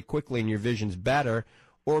laser very quickly and your vision's better.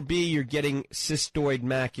 Or B, you're getting cystoid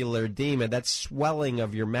macular edema. That's swelling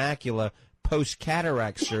of your macula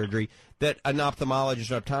post-cataract surgery that an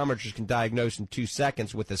ophthalmologist or optometrist can diagnose in 2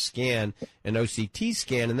 seconds with a scan, an OCT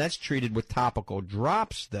scan, and that's treated with topical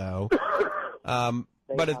drops, though. They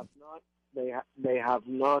have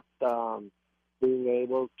not been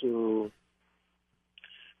able to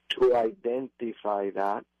identify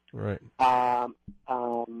that. Right.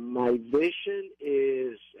 My vision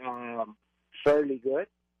is fairly good.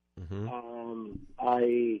 Mm-hmm.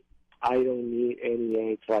 I don't need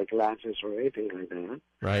any extra glasses or anything like that.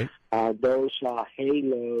 Right. Those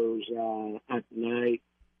halos at night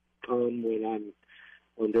come when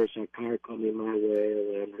there's a car coming my way or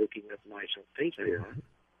when I'm looking at lights and things like that.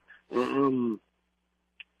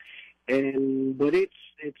 But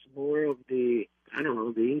it's more of the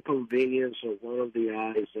the inconvenience of one of the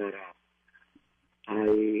eyes that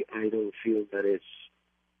I don't feel that is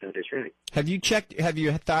right. Have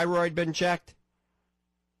your thyroid been checked?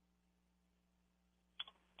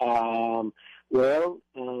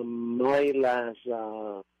 My last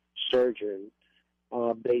surgeon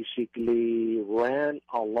basically ran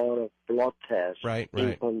a lot of blood tests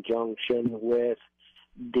in conjunction with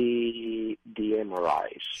the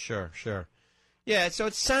MRIs. Sure. Yeah, so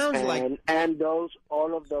it sounds like... And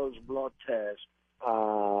all of those blood tests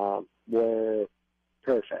were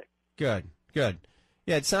perfect. Good. Yeah,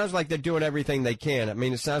 it sounds like they're doing everything they can. I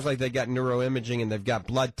mean, it sounds like they got neuroimaging and they've got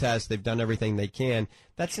blood tests. They've done everything they can.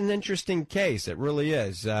 That's an interesting case. It really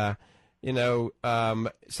is.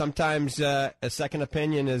 Sometimes a second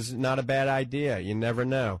opinion is not a bad idea. You never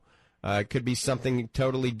know. It could be something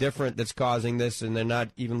totally different that's causing this, and they're not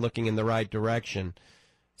even looking in the right direction.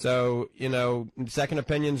 So, second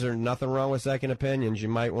opinions, are nothing wrong with second opinions. You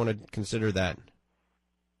might want to consider that.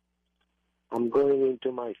 I'm going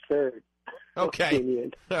into my third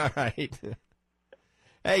opinion. All right.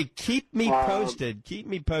 Hey, keep me posted. Keep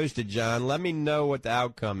me posted, John. Let me know what the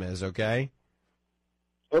outcome is, okay?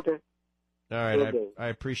 Okay. All right. I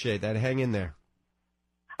appreciate that. Hang in there.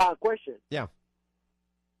 Question. Yeah.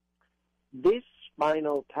 This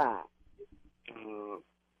spinal tap,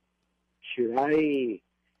 should I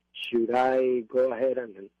go ahead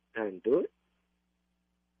and do it?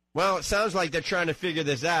 Well, it sounds like they're trying to figure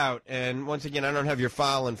this out, and once again, I don't have your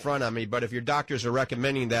file in front of me, but if your doctors are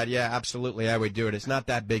recommending that, yeah, absolutely, I would do it. It's not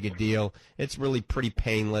that big a deal. It's really pretty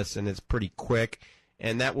painless, and it's pretty quick,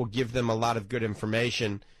 and that will give them a lot of good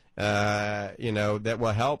information, that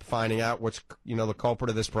will help finding out what's, the culprit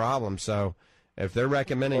of this problem. So if they're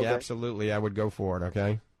recommending, absolutely, I would go for it,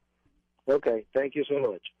 okay? Okay, thank you so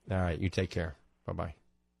much. All right, you take care. Bye-bye.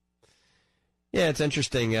 Yeah, it's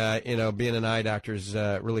interesting. Being an eye doctor is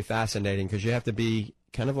really fascinating because you have to be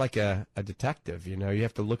kind of like a detective. You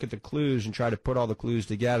have to look at the clues and try to put all the clues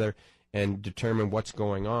together and determine what's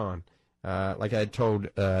going on. Like I had told,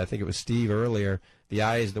 I think it was Steve earlier, the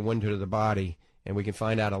eye is the window to the body, and we can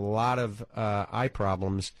find out a lot of eye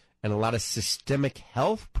problems and a lot of systemic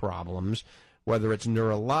health problems, whether it's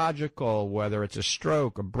neurological, whether it's a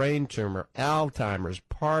stroke, a brain tumor, Alzheimer's,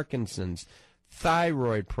 Parkinson's,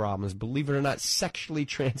 thyroid problems, believe it or not, sexually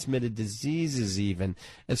transmitted diseases even,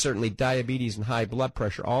 and certainly diabetes and high blood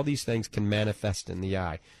pressure. All these things can manifest in the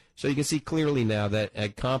eye. So you can see clearly now that a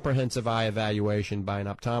comprehensive eye evaluation by an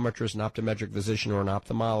optometrist, an optometric physician, or an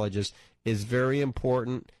ophthalmologist is very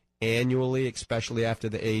important annually, especially after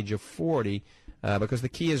the age of 40, because the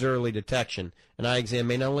key is early detection. An eye exam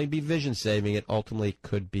may not only be vision-saving, it ultimately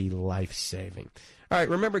could be life-saving. All right,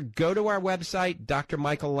 remember, go to our website,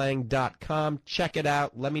 drmichaellang.com. Check it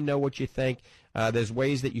out. Let me know what you think. There's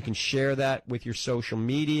ways that you can share that with your social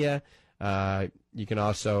media. You can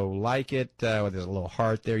also like it. There's a little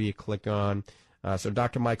heart there you click on. So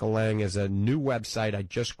Dr. Michael Lang is a new website I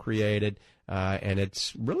just created, and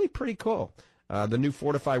it's really pretty cool. The new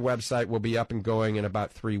Fortify website will be up and going in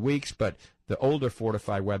about 3 weeks, but the older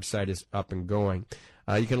Fortify website is up and going.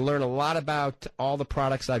 You can learn a lot about all the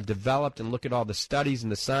products I've developed and look at all the studies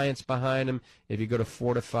and the science behind them if you go to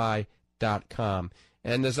fortify.com.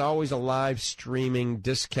 And there's always a live streaming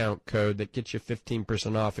discount code that gets you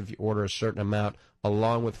 15% off if you order a certain amount,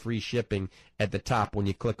 along with free shipping at the top when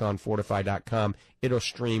you click on fortify.com. It'll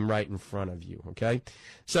stream right in front of you, okay?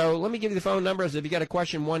 So let me give you the phone numbers. If you got a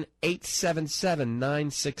question,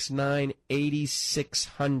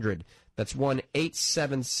 1-877-969-8600. That's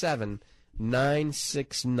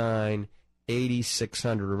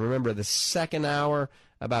 1-877-969-8600. Remember, the second hour,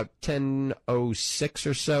 about 10:06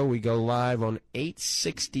 or so, we go live on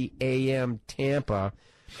 860 AM Tampa.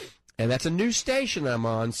 And that's a new station I'm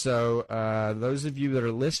on, so those of you that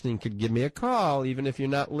are listening could give me a call, even if you're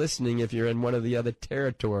not listening, if you're in one of the other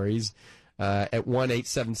territories, at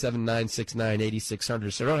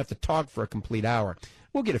 1-877-969-8600. So you don't have to talk for a complete hour.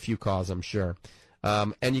 We'll get a few calls, I'm sure.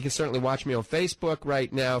 And you can certainly watch me on Facebook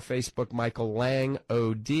right now, Facebook Michael Lang,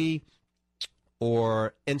 OD,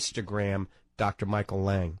 or Instagram, Dr. Michael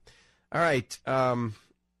Lang. All right,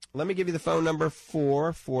 let me give you the phone number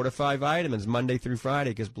for Fortify Vitamins, Monday through Friday,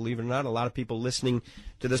 because believe it or not, a lot of people listening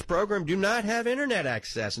to this program do not have Internet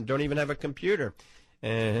access and don't even have a computer.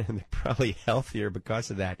 And they're probably healthier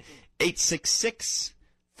because of that.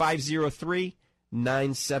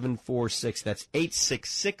 866-503-9746. That's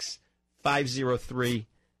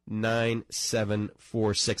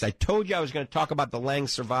 866-503-9746. I told you I was going to talk about the Lang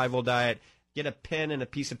Survival Diet. Get a pen and a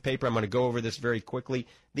piece of paper. I'm going to go over this very quickly.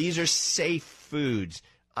 These are safe foods.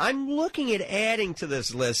 I'm looking at adding to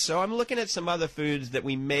this list, so I'm looking at some other foods that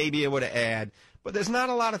we may be able to add, but there's not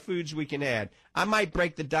a lot of foods we can add. I might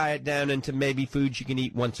break the diet down into maybe foods you can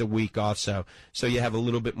eat once a week also, so you have a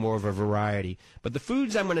little bit more of a variety. But the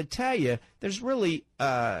foods I'm going to tell you, there's really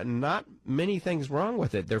not many things wrong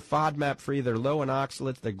with it. They're FODMAP-free, they're low in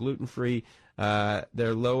oxalates, they're gluten-free,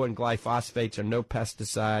 they're low in glyphosates, or no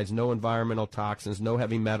pesticides, no environmental toxins, no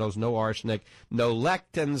heavy metals, no arsenic, no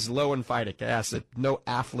lectins, low in phytic acid, no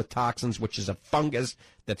aflatoxins, which is a fungus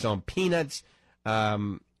that's on peanuts.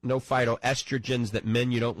 No phytoestrogens, that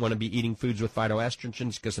men, you don't want to be eating foods with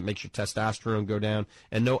phytoestrogens because it makes your testosterone go down,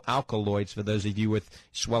 and no alkaloids for those of you with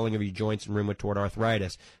swelling of your joints and rheumatoid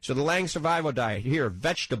arthritis. So the Lang Survival Diet here,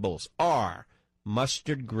 vegetables are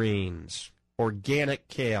mustard greens, organic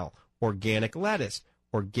kale, organic lettuce,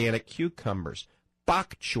 organic cucumbers,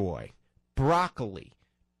 bok choy, broccoli,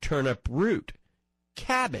 turnip root,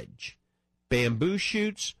 cabbage, bamboo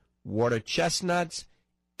shoots, water chestnuts,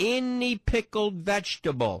 any pickled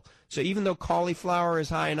vegetable. So even though cauliflower is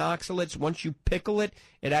high in oxalates, once you pickle it,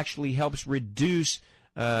 it actually helps reduce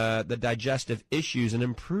the digestive issues and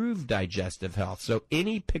improve digestive health. So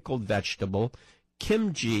any pickled vegetable,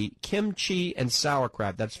 kimchi, and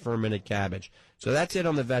sauerkraut, that's fermented cabbage. So that's it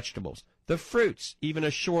on the vegetables. The fruits, even a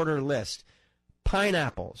shorter list.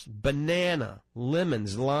 Pineapples, banana,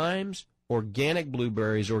 lemons, limes, organic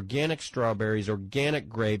blueberries, organic strawberries, organic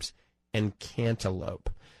grapes, and cantaloupe.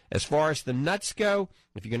 As far as the nuts go,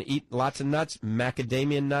 if you're going to eat lots of nuts,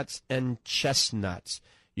 macadamia nuts and chestnuts.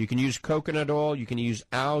 You can use coconut oil. You can use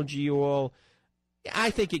algae oil. I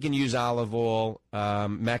think you can use olive oil,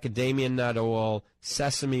 macadamia nut oil,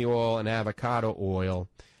 sesame oil, and avocado oil.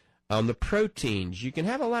 The proteins, you can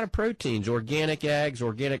have a lot of proteins: organic eggs,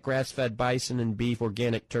 organic grass-fed bison and beef,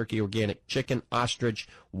 organic turkey, organic chicken, ostrich,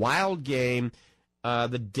 wild game.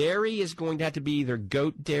 The dairy is going to have to be either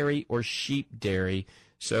goat dairy or sheep dairy.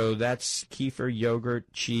 So that's kefir,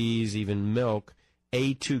 yogurt, cheese, even milk.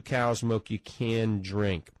 A2 cow's milk you can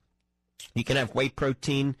drink. You can have whey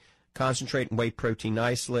protein concentrate and whey protein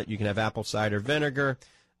isolate. You can have apple cider vinegar.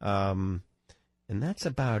 And that's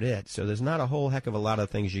about it. So there's not a whole heck of a lot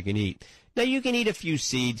of things you can eat. Now, you can eat a few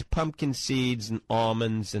seeds, pumpkin seeds and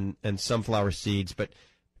almonds and sunflower seeds, but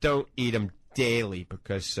don't eat them daily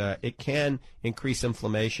because it can increase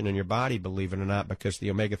inflammation in your body, believe it or not, because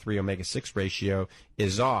the omega-3, omega-6 ratio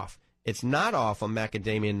is off. It's not off on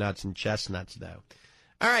macadamia nuts and chestnuts, though.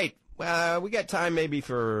 All right. We got time maybe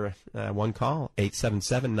for one call,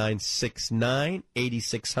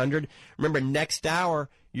 877-969-8600. Remember, next hour,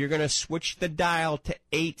 you're going to switch the dial to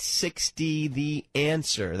 860 The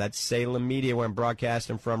Answer. That's Salem Media, where I'm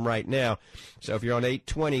broadcasting from right now. So if you're on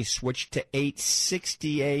 820, switch to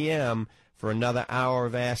 860 a.m. for another hour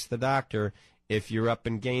of Ask the Doctor. If you're up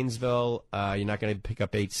in Gainesville, you're not going to pick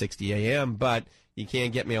up 860 a.m., but you can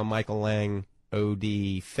get me on Michael Lang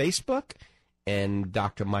OD Facebook and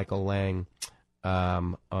Dr. Michael Lang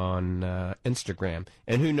on Instagram.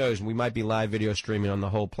 And who knows, we might be live video streaming on the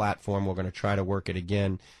whole platform. We're going to try to work it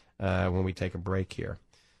again when we take a break here.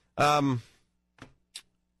 I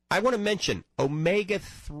want to mention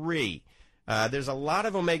omega-3. There's a lot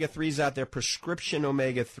of omega-3s out there, prescription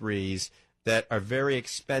omega-3s, that are very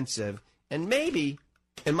expensive and maybe,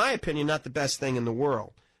 in my opinion, not the best thing in the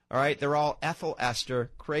world. All right, they're all ethyl ester,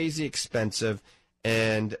 crazy expensive,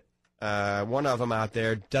 and one of them out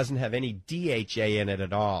there doesn't have any DHA in it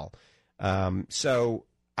at all. So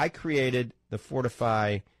I created the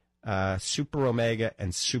Fortify Super Omega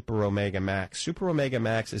and Super Omega Max. Super Omega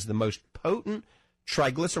Max is the most potent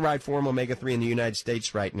triglyceride form omega-3 in the United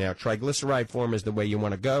States right now. Triglyceride form is the way you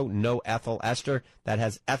want to go. No ethyl ester. That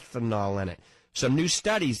has ethanol in it. Some new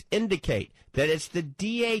studies indicate that it's the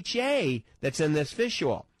DHA that's in this fish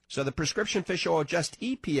oil. So the prescription fish oil, just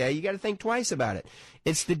EPA, you got to think twice about it.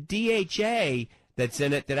 It's the DHA that's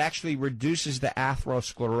in it that actually reduces the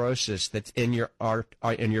atherosclerosis that's in your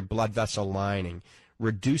blood vessel lining,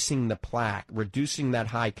 reducing the plaque, reducing that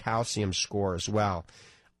high calcium score as well.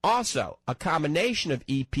 Also, a combination of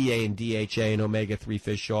EPA and DHA and omega-3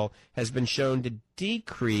 fish oil has been shown to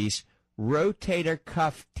decrease rotator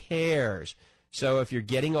cuff tears. So if you're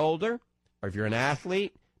getting older or if you're an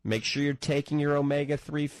athlete, make sure you're taking your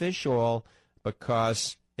omega-3 fish oil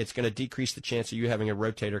because it's going to decrease the chance of you having a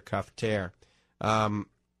rotator cuff tear. And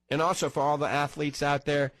also for all the athletes out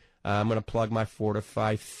there, I'm going to plug my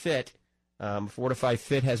Fortify Fit. Fortify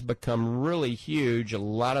Fit has become really huge. A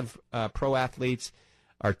lot of pro athletes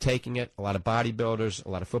are taking it, a lot of bodybuilders, a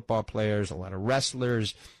lot of football players, a lot of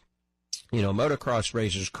wrestlers, motocross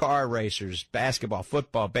racers, car racers, basketball,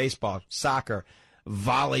 football, baseball, soccer,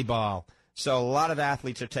 volleyball. So a lot of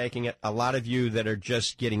athletes are taking it. A lot of you that are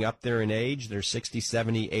just getting up there in age, they're 60,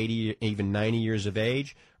 70, 80, even 90 years of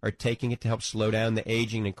age, are taking it to help slow down the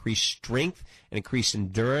aging and increase strength and increase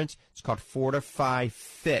endurance. It's called Fortify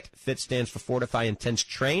Fit. FIT stands for Fortify Intense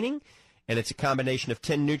Training, and it's a combination of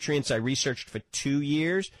 10 nutrients I researched for 2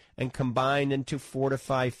 years and combined into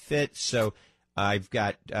Fortify Fit. So I've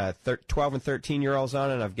got 12 and 13-year-olds on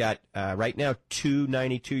it. I've got right now 2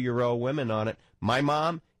 92-year-old women on it. My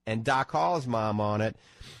mom and Doc Hall's mom on it.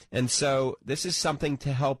 And so this is something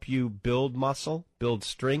to help you build muscle, build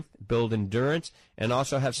strength, build endurance, and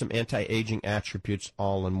also have some anti-aging attributes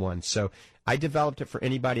all in one. So I developed it for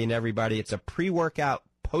anybody and everybody. It's a pre-workout,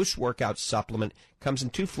 post-workout supplement. Comes in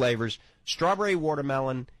 2 flavors, strawberry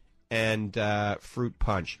watermelon and fruit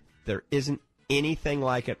punch. There isn't anything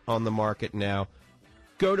like it on the market now.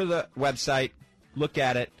 Go to the website, look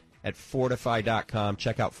at it at Fortify.com.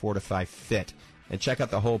 Check out Fortify Fit. And check out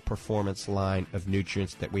the whole performance line of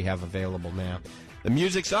nutrients that we have available now. The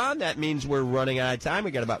music's on. That means we're running out of time.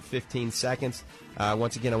 We got about 15 seconds.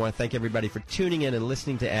 Once again, I want to thank everybody for tuning in and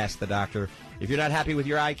listening to Ask the Doctor. If you're not happy with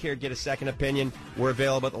your eye care, get a second opinion. We're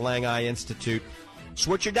available at the Lang Eye Institute.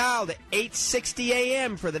 Switch your dial to 8:60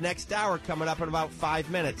 a.m. for the next hour coming up in about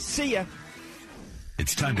 5 minutes. See ya.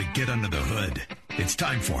 It's time to get under the hood. It's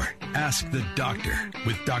time for Ask the Doctor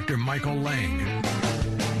with Dr. Michael Lang.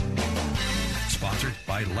 Sponsored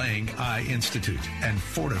by Lang Eye Institute and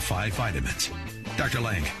Fortify Vitamins. Dr.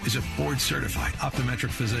 Lang is a board-certified optometric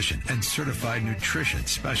physician and certified nutrition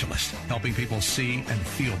specialist, helping people see and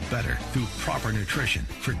feel better through proper nutrition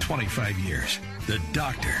for 25 years. The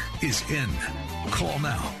doctor is in. Call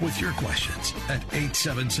now with your questions at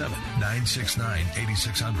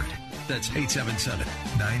 877-969-8600. That's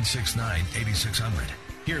 877-969-8600.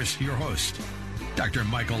 Here's your host, Dr.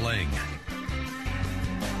 Michael Lang.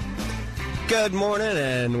 Good morning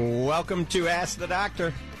and welcome to Ask the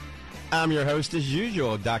Doctor. I'm your host as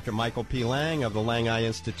usual, Dr. Michael P. Lang of the Lang Eye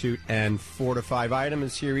Institute and Fortify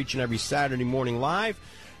Vitamins, here each and every Saturday morning live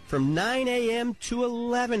from 9 a.m. to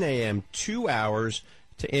 11 a.m., 2 hours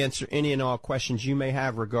to answer any and all questions you may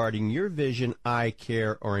have regarding your vision, eye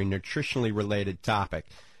care, or a nutritionally related topic.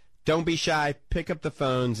 Don't be shy. Pick up the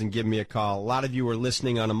phones and give me a call. A lot of you are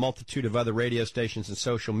listening on a multitude of other radio stations and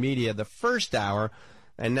social media the first hour,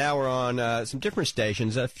 and now we're on some different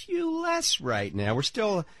stations, a few less right now. We're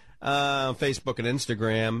still on Facebook and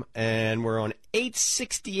Instagram, and we're on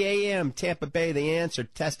 8:60 a.m. Tampa Bay, The Answer,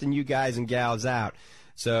 testing you guys and gals out.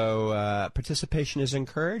 So participation is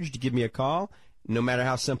encouraged. Give me a call, no matter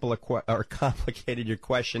how simple or complicated your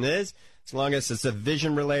question is. As long as it's a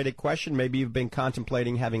vision-related question, maybe you've been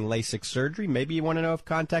contemplating having LASIK surgery. Maybe you want to know if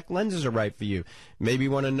contact lenses are right for you. Maybe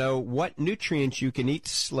you want to know what nutrients you can eat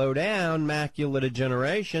to slow down macular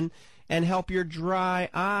degeneration and help your dry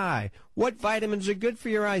eye. What vitamins are good for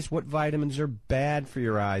your eyes? What vitamins are bad for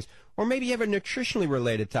your eyes? Or maybe you have a nutritionally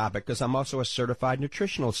related topic, because I'm also a certified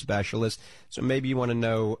nutritional specialist. So maybe you want to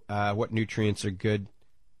know what nutrients are good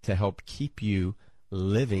to help keep you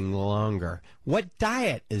living longer. What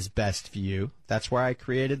diet is best for you? That's why I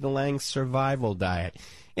created the Lang Survival Diet.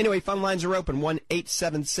 Anyway, phone lines are open,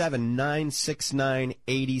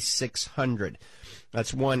 1-877-969-8600.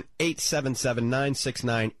 That's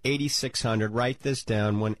 1-877-969-8600. Write this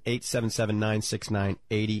down,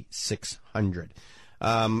 1-877-969-8600.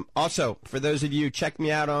 Also, for those of you, check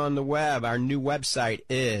me out on the web. Our new website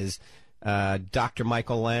is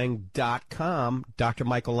drmichaellang.com,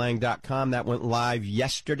 drmichaellang.com. That went live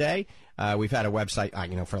yesterday. We've had a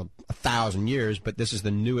website, for 1,000 years, but this is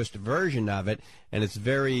the newest version of it, and it's a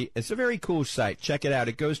very cool site. Check it out.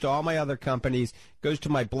 It goes to all my other companies, goes to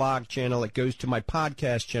my blog channel, it goes to my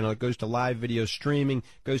podcast channel, it goes to live video streaming,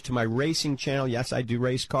 goes to my racing channel. Yes, I do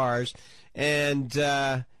race cars, and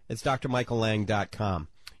it's drmichaellang.com.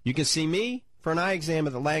 You can see me for an eye exam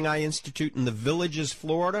at the Lang Eye Institute in the Villages,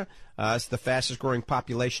 Florida. It's the fastest growing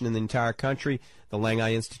population in the entire country. The Lang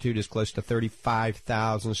Eye Institute is close to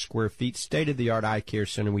 35,000 square feet, state-of-the-art eye care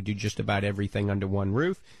center. We do just about everything under one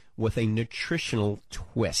roof with a nutritional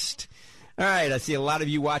twist. All right, I see a lot of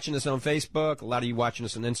you watching us on Facebook, a lot of you watching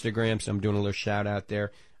us on Instagram, so I'm doing a little shout-out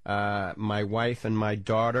there. My wife and my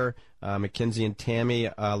daughter, Mackenzie and Tammy,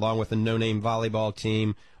 along with the no-name volleyball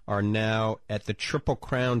team, are now at the Triple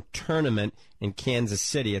Crown tournament in Kansas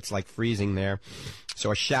City. It's like freezing there.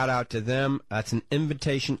 So a shout-out to them. It's an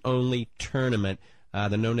invitation-only tournament.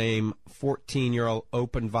 The no-name 14-year-old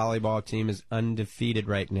open volleyball team is undefeated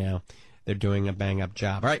right now. They're doing a bang-up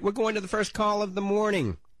job. All right, we're going to the first call of the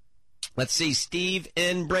morning. Let's see, Steve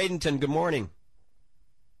in Bradenton. Good morning.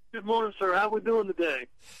 Good morning, sir. How are we doing today?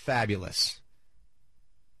 Fabulous.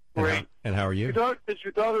 Great. And how are you? Is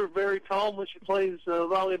your daughter very tall when she plays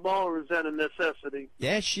volleyball, or is that a necessity?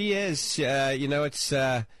 Yeah, she is. It's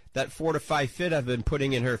that Fortify Fit I've been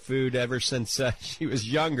putting in her food ever since she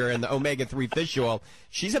was younger, and the omega-3 fish oil.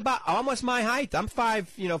 She's about almost my height. I'm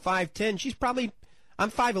 5'10".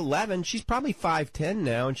 I'm 5'11". She's probably 5'10"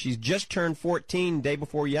 now, and she's just turned 14 day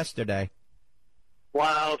before yesterday.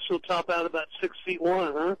 Wow, she'll top out about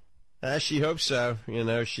 6'1", huh? She hopes so. You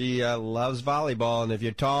know, she loves volleyball, and if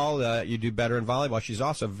you're tall, you do better in volleyball. She's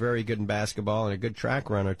also very good in basketball and a good track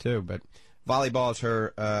runner, too. But volleyball is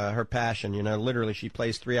her passion. You know, literally she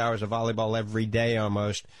plays 3 hours of volleyball every day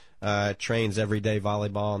almost, trains every day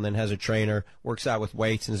volleyball, and then has a trainer, works out with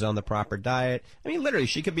weights, and is on the proper diet. I mean, literally,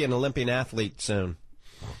 she could be an Olympian athlete soon.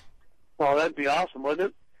 Well, that'd be awesome, wouldn't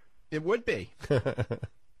it? It would be.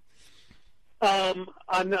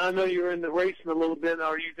 I know you're in the racing a little bit.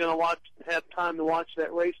 Are you going to have time to watch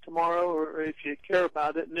that race tomorrow, or if you care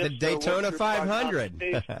about it? The Daytona 500.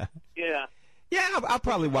 Yeah. Yeah, I'll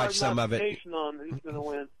probably watch some of it. On who's going to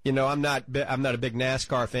win? You know, I'm not a big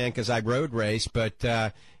NASCAR fan because I road race,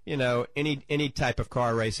 but you know, any type of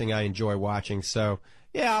car racing I enjoy watching. So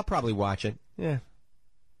yeah, I'll probably watch it. Yeah.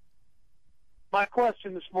 My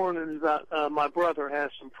question this morning is about my brother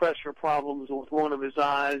has some pressure problems with one of his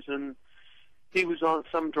eyes, and he was on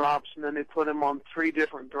some drops, and then they put him on 3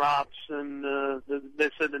 different drops, and they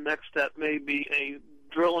said the next step may be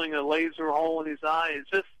drilling a laser hole in his eye.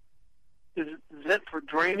 Is that for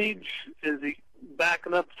drainage? Is he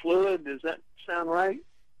backing up fluid? Does that sound right?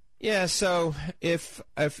 Yeah, so if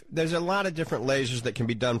there's a lot of different lasers that can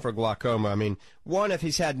be done for glaucoma. I mean, one, if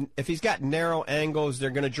he's got narrow angles,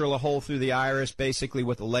 they're going to drill a hole through the iris basically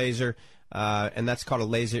with a laser, and that's called a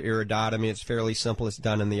laser iridotomy. It's fairly simple. It's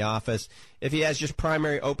done in the office. If he has just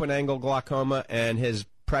primary open angle glaucoma and his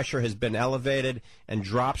pressure has been elevated and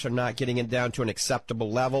drops are not getting it down to an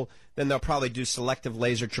acceptable level, then they'll probably do selective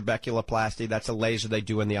laser trabeculoplasty. That's a laser they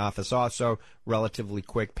do in the office also, relatively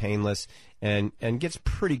quick, painless, and gets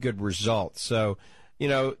pretty good results. So, you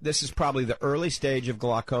know, this is probably the early stage of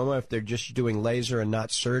glaucoma if they're just doing laser and not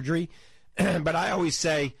surgery. But I always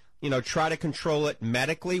say, you know, try to control it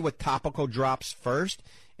medically with topical drops first.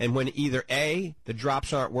 And when either A, the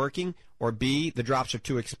drops aren't working, or B, the drops are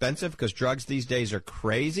too expensive because drugs these days are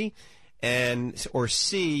crazy, or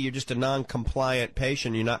C, you're just a non-compliant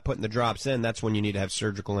patient, you're not putting the drops in, that's when you need to have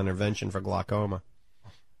surgical intervention for glaucoma.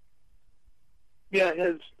 Yeah,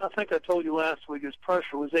 I think I told you last week his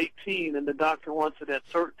pressure was 18, and the doctor wants it at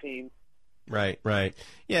 13. Right.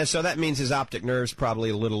 Yeah, so that means his optic nerve's probably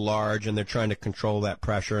a little large, and they're trying to control that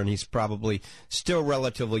pressure, and he's probably still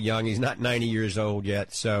relatively young. He's not 90 years old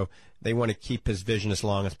yet, so they want to keep his vision as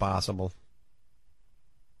long as possible.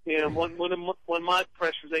 Yeah, when my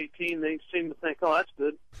pressure's 18, they seem to think, oh, that's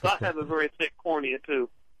good. So I have a very thick cornea, too.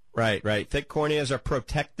 Right. Thick corneas are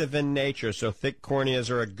protective in nature, so thick corneas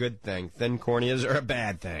are a good thing. Thin corneas are a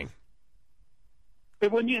bad thing.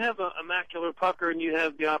 But when you have a macular pucker and you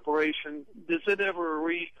have the operation, does it ever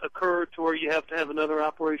reoccur to where you have to have another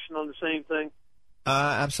operation on the same thing?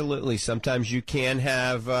 Absolutely. Sometimes you can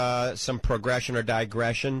have some progression or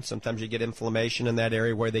digression. Sometimes you get inflammation in that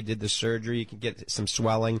area where they did the surgery. You can get some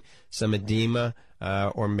swelling, some edema,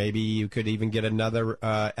 or maybe you could even get another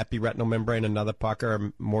epiretinal membrane, another pucker,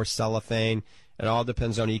 or more cellophane. It all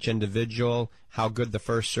depends on each individual, how good the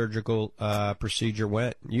first surgical procedure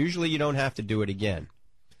went. Usually you don't have to do it again.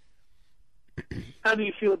 How do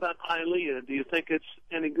you feel about Eylea? Do you think it's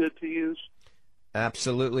any good to use?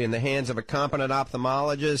 Absolutely. In the hands of a competent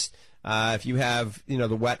ophthalmologist, if you have,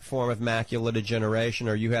 the wet form of macular degeneration,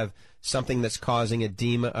 or you have something that's causing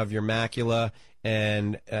edema of your macula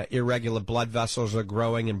and irregular blood vessels are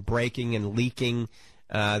growing and breaking and leaking,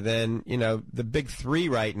 then, the big three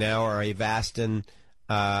right now are Avastin,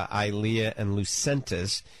 Eylea, and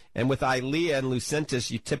Lucentis. And with Eylea and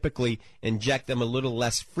Lucentis, you typically inject them a little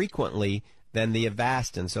less frequently than the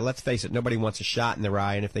Avastin. So let's face it, nobody wants a shot in their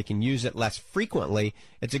eye, and if they can use it less frequently,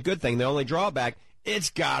 it's a good thing. The only drawback, it's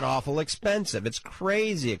god-awful expensive. It's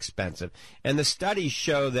crazy expensive. And the studies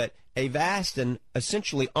show that Avastin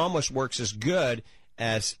essentially almost works as good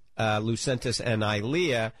as Lucentis and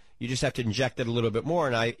Eylea. You just have to inject it a little bit more,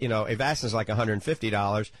 and Avastin is like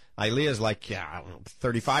 $150. Eylea is like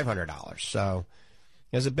 $3,500. So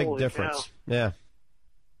there's a big Holy difference. Cow. Yeah.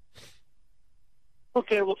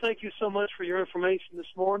 Okay, well, thank you so much for your information this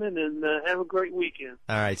morning, and have a great weekend.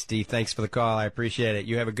 All right, Steve. Thanks for the call. I appreciate it.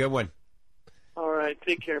 You have a good one. All right.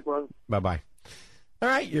 Take care, brother. Bye-bye. All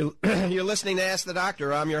right, you're listening to Ask the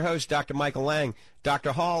Doctor. I'm your host, Dr. Michael Lang.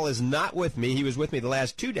 Dr. Hall is not with me. He was with me the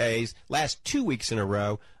last 2 weeks in a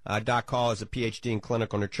row. Doc Hall is a Ph.D. in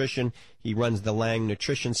clinical nutrition. He runs the Lang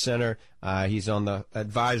Nutrition Center. He's on the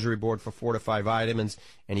advisory board for Fortify Vitamins,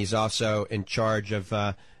 and he's also in charge of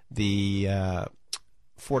the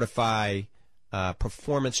Fortify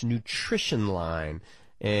Performance Nutrition line.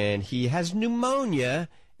 And he has pneumonia,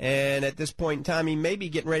 and at this point in time, he may be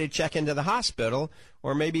getting ready to check into the hospital,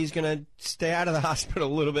 or maybe he's going to stay out of the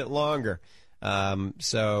hospital a little bit longer.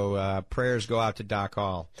 So prayers go out to Doc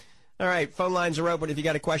Hall. All right, phone lines are open. If you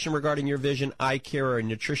got a question regarding your vision, eye care, or a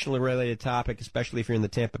nutritionally related topic, especially if you're in the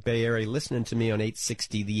Tampa Bay area, listening to me on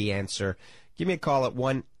 860 The Answer. Give me a call at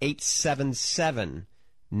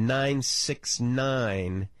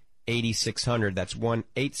 1-877-969-8600. That's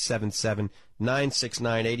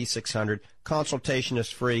 1-877-969-8600. Consultation is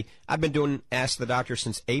free. I've been doing Ask the Doctor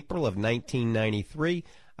since April of 1993.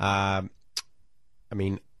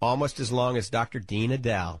 Almost as long as Dr. Dean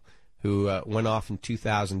Adele, who went off in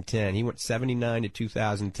 2010. He went 79 to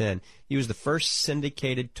 2010. He was the first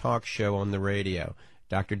syndicated talk show on the radio,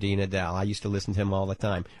 Dr. Dean Adele. I used to listen to him all the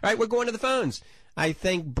time. All right, we're going to the phones. I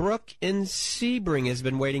think Brooke in Sebring has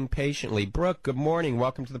been waiting patiently. Brooke, good morning.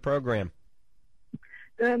 Welcome to the program.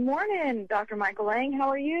 Good morning, Dr. Michael Lang. How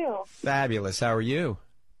are you? Fabulous. How are you?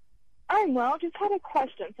 I'm well. Just had a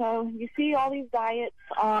question. So you see all these diets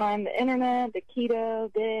on the internet, the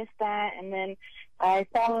keto, this, that, and then I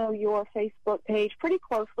follow your Facebook page pretty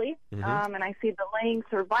closely, and I see the Lang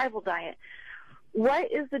Survival Diet.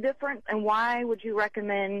 What is the difference, and why would you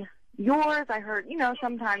recommend yours? I heard,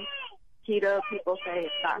 sometimes keto, people say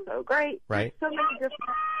it's not so great. Right. So many different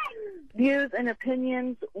views and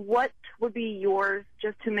opinions. What would be yours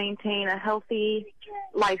just to maintain a healthy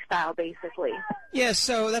lifestyle, basically? Yeah,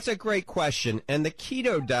 so that's a great question. And the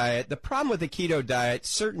keto diet, the problem with the keto diet,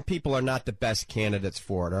 certain people are not the best candidates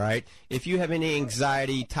for it, all right? If you have any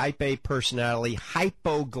anxiety, type A personality,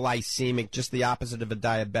 hypoglycemic, just the opposite of a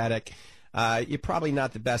diabetic, you're probably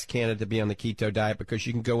not the best candidate to be on the keto diet because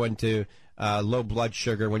you can go into low blood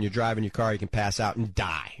sugar. When you're driving your car, you can pass out and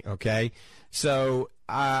die, okay? So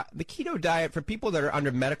the keto diet, for people that are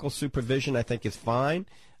under medical supervision, I think is fine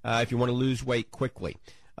if you want to lose weight quickly.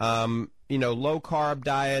 Low-carb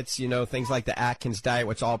diets, things like the Atkins diet,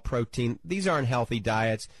 what's all protein, these aren't healthy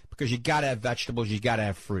diets because you got to have vegetables, you got to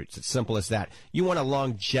have fruits. It's simple as that. You want a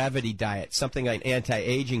longevity diet, something like an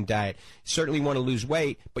anti-aging diet. You certainly want to lose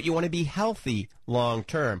weight, but you want to be healthy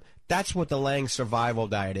long-term. That's what the Lang Survival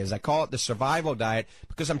Diet is. I call it the Survival Diet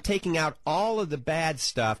because I'm taking out all of the bad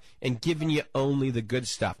stuff and giving you only the good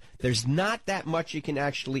stuff. There's not that much you can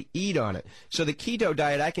actually eat on it. So the keto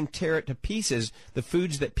diet, I can tear it to pieces, the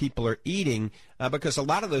foods that people are eating, because a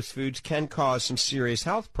lot of those foods can cause some serious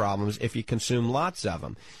health problems if you consume lots of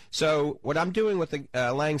them. So what I'm doing with the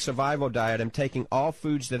Lang Survival Diet, I'm taking all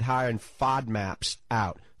foods that high in FODMAPs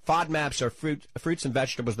out. FODMAPs are fruits and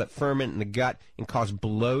vegetables that ferment in the gut and cause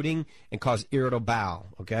bloating and cause irritable bowel,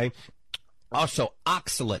 okay? Also,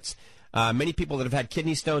 oxalates. Many people that have had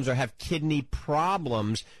kidney stones or have kidney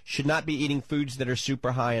problems should not be eating foods that are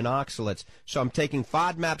super high in oxalates. So I'm taking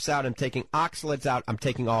FODMAPs out, I'm taking oxalates out, I'm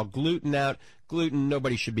taking all gluten out. Gluten,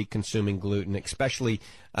 nobody should be consuming gluten, especially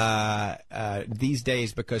these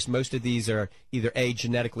days because most of these are either A,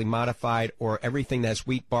 genetically modified, or everything that's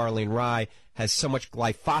wheat, barley, and rye has so much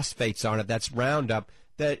glyphosates on it, that's Roundup,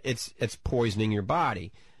 that it's poisoning your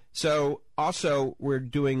body. So also we're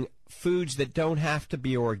doing foods that don't have to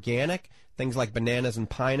be organic, things like bananas and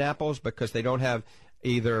pineapples, because they don't have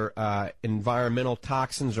either environmental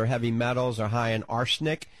toxins or heavy metals or high in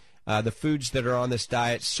arsenic. The foods that are on this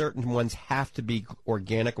diet, certain ones have to be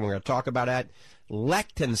organic, and we're going to talk about that.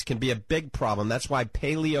 Lectins can be a big problem. That's why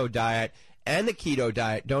paleo diet and the keto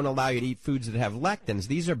diet don't allow you to eat foods that have lectins.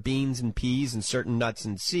 These are beans and peas and certain nuts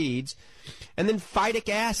and seeds. And then phytic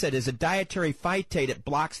acid is a dietary phytate. It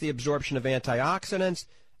blocks the absorption of antioxidants.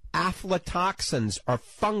 Aflatoxins are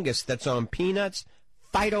fungus that's on peanuts.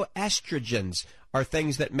 Phytoestrogens are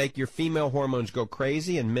things that make your female hormones go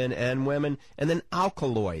crazy in men and women. And then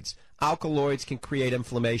alkaloids. Alkaloids can create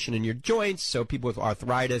inflammation in your joints, so people with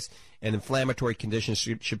arthritis and inflammatory conditions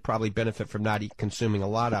should probably benefit from not consuming a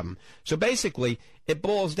lot of them. So basically, it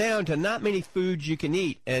boils down to not many foods you can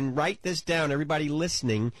eat. And write this down, everybody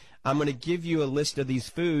listening. I'm going to give you a list of these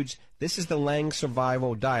foods. This is the Lang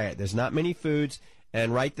Survival Diet. There's not many foods.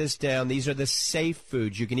 And write this down. These are the safe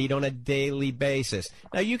foods you can eat on a daily basis.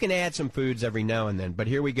 Now, you can add some foods every now and then, but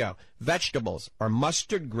here we go. Vegetables are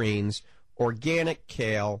mustard greens, organic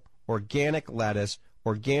kale, organic lettuce,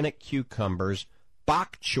 organic cucumbers,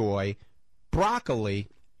 bok choy, broccoli,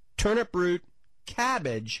 turnip root,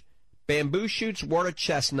 cabbage, bamboo shoots, water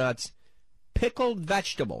chestnuts, pickled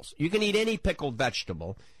vegetables. You can eat any pickled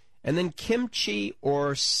vegetable. And then kimchi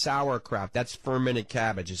or sauerkraut. That's fermented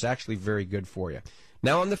cabbage. It's actually very good for you.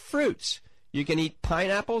 Now on the fruits, you can eat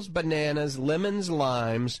pineapples, bananas, lemons,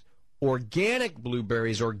 limes, organic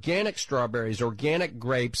blueberries, organic strawberries, organic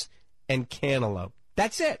grapes, and cantaloupe.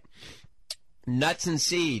 That's it. Nuts and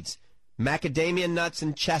seeds, macadamia nuts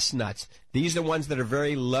and chestnuts. These are the ones that are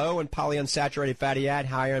very low in polyunsaturated fatty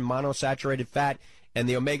acid, higher in monosaturated fat, and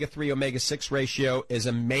the omega-3, omega-6 ratio is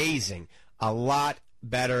amazing. A lot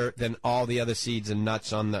better than all the other seeds and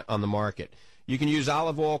nuts on the market. You can use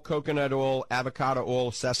olive oil, coconut oil, avocado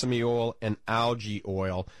oil, sesame oil, and algae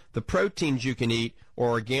oil. The proteins you can eat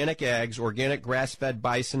are organic eggs, organic grass-fed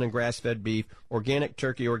bison and grass-fed beef, organic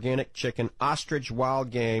turkey, organic chicken, ostrich,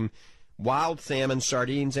 wild game, wild salmon,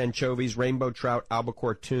 sardines, anchovies, rainbow trout,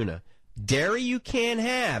 albacore, tuna. Dairy you can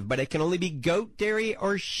have, but it can only be goat dairy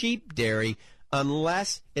or sheep dairy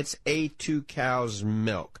unless it's A2 cow's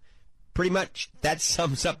milk. Pretty much that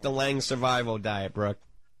sums up the Lang Survival Diet, Brooke.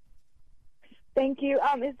 Thank you.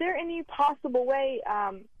 Is there any possible way,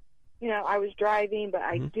 I was driving, but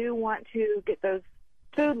I do want to get those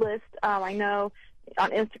food lists. I know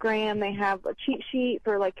on Instagram they have a cheat sheet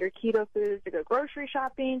for, like, your keto foods to go grocery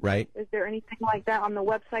shopping. Right. Is there anything like that on the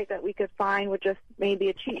website that we could find with just maybe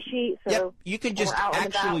a cheat sheet? So yep, you could just out and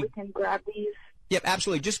actually, about, we can grab these. Yep,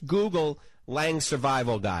 absolutely. Just Google Lang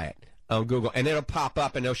Survival Diet on Google, and it'll pop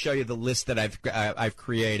up, and it'll show you the list that I've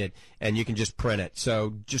created, and you can just print it.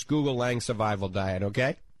 So just Google Lang Survival Diet,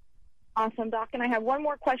 okay? Awesome, Doc. And I have one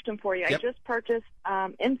more question for you. Yep. I just purchased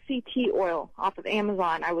MCT oil off of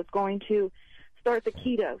Amazon. I was going to start the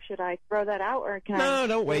keto. Should I throw that out, or can I? No,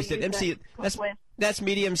 don't waste it. That's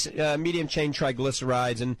medium chain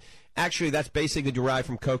triglycerides, and actually that's basically derived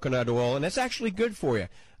from coconut oil, and that's actually good for you.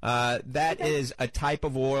 That is a type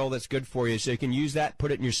of oil that's good for you, so you can use that,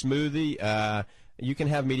 put it in your smoothie. You can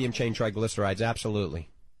have medium chain triglycerides, absolutely.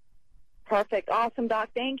 Perfect. Awesome, Doc.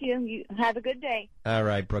 Thank you. You have a good day. All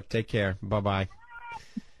right, Brooke. Take care. Bye-bye.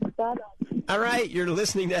 Bye-bye. All right, you're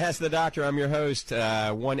listening to Ask the Doctor. I'm your host,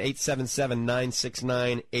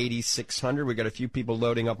 1-877-969-8600. We've got a few people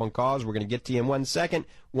loading up on calls. We're going to get to you in 1 second.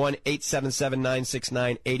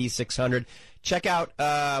 1-877-969-8600. Check out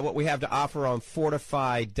what we have to offer on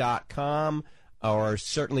Fortify.com, or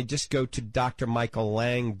certainly just go to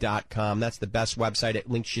drmichaellang.com. That's the best website. It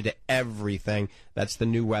links you to everything. That's the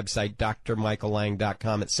new website,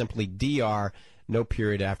 drmichaellang.com. It's simply DR, no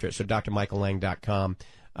period after it, so drmichaellang.com.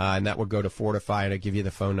 And that will go to Fortify, and I'll give you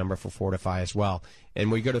the phone number for Fortify as well. And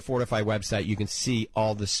when you go to the Fortify website, you can see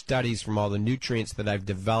all the studies from all the nutrients that I've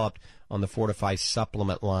developed on the Fortify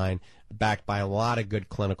supplement line, backed by a lot of good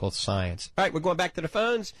clinical science. All right, we're going back to the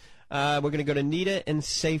phones. We're going to go to Nita in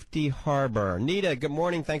Safety Harbor. Nita, good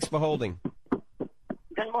morning. Thanks for holding.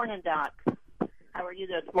 Good morning, Doc. How are you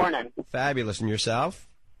this morning? Fabulous. And yourself?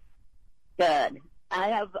 Good. I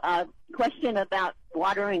have a question about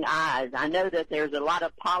watering eyes. I know that there's a lot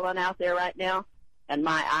of pollen out there right now, and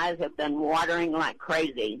my eyes have been watering like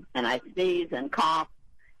crazy, and I sneeze and cough.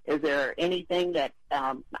 Is there anything that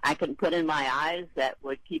I can put in my eyes that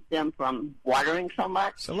would keep them from watering so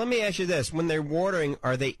much? So let me ask you this. When they're watering,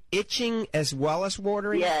 are they itching as well as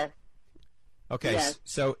watering? Yes. Okay, yes.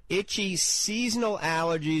 So itchy seasonal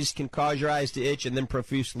allergies can cause your eyes to itch and then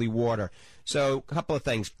profusely water. So a couple of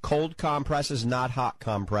things. Cold compresses, not hot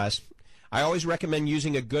compress. I always recommend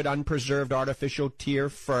using a good unpreserved artificial tear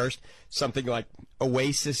first. Something like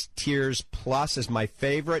Oasis Tears Plus is my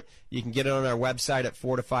favorite. You can get it on our website at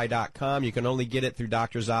Fortify.com. You can only get it through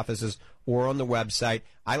doctor's offices or on the website.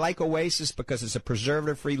 I like Oasis because it's a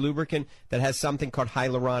preservative-free lubricant that has something called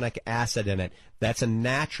hyaluronic acid in it. That's a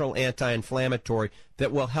natural anti-inflammatory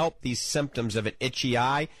that will help these symptoms of an itchy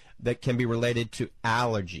eye that can be related to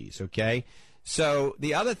allergies, okay? So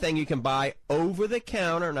the other thing you can buy over the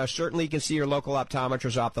counter, now certainly you can see your local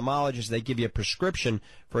optometrist or ophthalmologist. They give you a prescription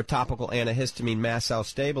for a topical antihistamine mast cell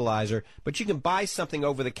stabilizer, but you can buy something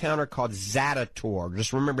over the counter called Zaditor.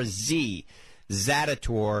 Just remember Z,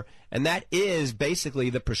 Zaditor, and that is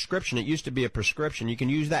basically the prescription. It used to be a prescription. You can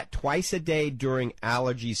use that twice a day during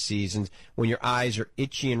allergy seasons when your eyes are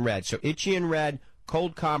itchy and red. So itchy and red,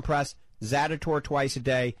 cold compress, Zaditor twice a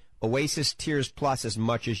day, Oasis Tears Plus as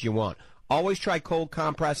much as you want. Always try cold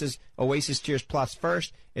compresses, Oasis Tears Plus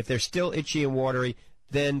first. If they're still itchy and watery,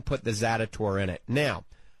 then put the Zaditor in it. Now,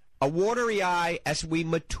 a watery eye as we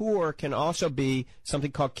mature can also be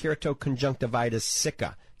something called keratoconjunctivitis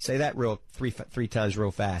sicca. Say that three times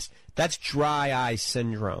real fast. That's dry eye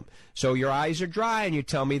syndrome. So your eyes are dry and you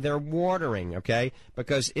tell me they're watering, okay?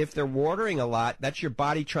 Because if they're watering a lot, that's your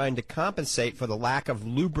body trying to compensate for the lack of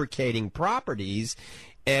lubricating properties,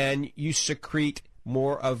 and you secrete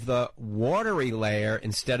more of the watery layer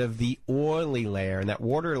instead of the oily layer, and that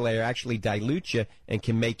watery layer actually dilutes you and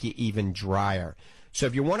can make you even drier. So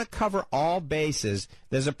if you want to cover all bases,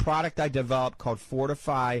 there's a product I developed called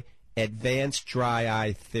Fortify Advanced Dry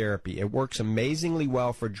Eye Therapy. It works amazingly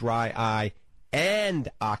well for dry eye and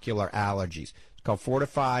ocular allergies. It's called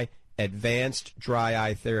Fortify Advanced Dry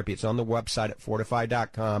Eye Therapy. It's on the website at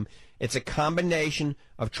Fortify.com. It's a combination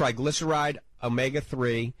of triglyceride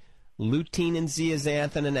omega-3, lutein and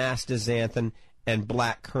zeaxanthin and astaxanthin, and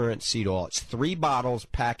black currant seed oil. It's 3 bottles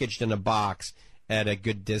packaged in a box at a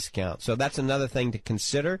good discount. So that's another thing to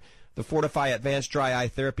consider. The Fortify Advanced Dry Eye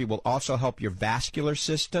Therapy will also help your vascular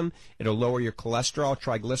system. It'll lower your cholesterol,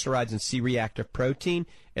 triglycerides, and C-reactive protein.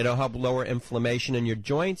 It'll help lower inflammation in your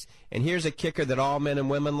joints. And here's a kicker that all men and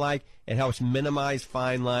women like. It helps minimize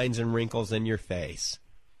fine lines and wrinkles in your face.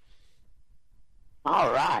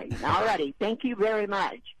 All right. All righty. Thank you very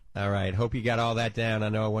much. All right. Hope you got all that down. I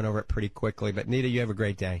know I went over it pretty quickly. But, Nita, you have a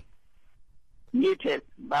great day. You too.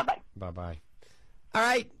 Bye-bye. Bye-bye. All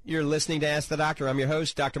right, you're listening to Ask the Doctor. I'm your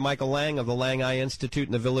host, Dr. Michael Lang of the Lang Eye Institute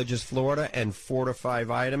in the Villages, Florida, and Fortify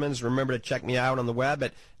Vitamins. Remember to check me out on the web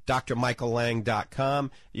at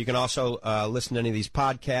drmichaellang.com. You can also listen to any of these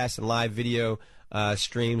podcasts and live video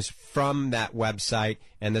streams from that website,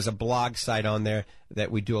 and there's a blog site on there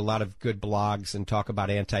that we do a lot of good blogs and talk about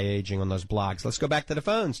anti-aging on those blogs. Let's go back to the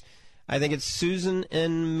phones. I think it's Susan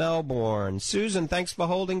in Melbourne. Susan, thanks for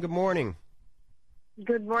holding. Good morning.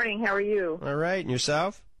 Good morning. How are you? All right. And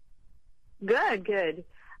yourself? Good, good.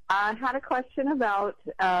 I had a question about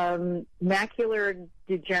macular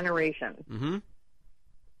degeneration. Mm-hmm.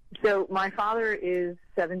 So my father is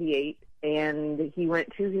 78, and he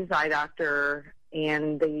went to his eye doctor,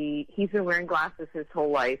 and he's been wearing glasses his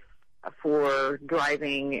whole life for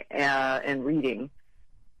driving and reading.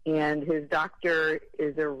 And his doctor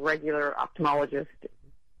is a regular ophthalmologist,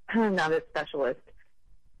 not a specialist.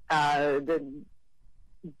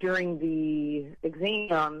 During the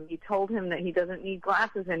exam, he told him that he doesn't need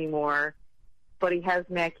glasses anymore, but he has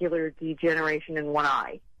macular degeneration in one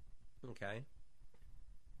eye. Okay.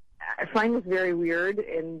 I find this very weird,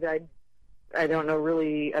 and I don't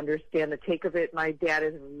really understand the take of it. My dad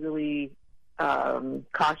is really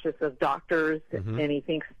cautious of doctors, and he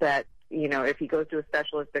thinks that, if he goes to a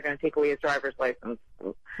specialist, they're going to take away his driver's license.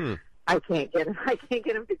 I can't get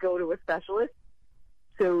him to go to a specialist.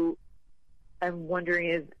 So I'm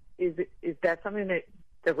wondering, is that something that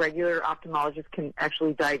the regular ophthalmologist can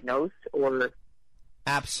actually diagnose, or?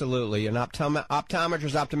 Absolutely. An optometrist,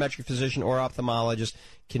 optometric physician, or ophthalmologist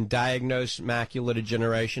can diagnose macular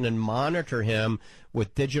degeneration and monitor him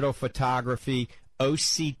with digital photography,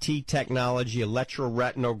 OCT technology,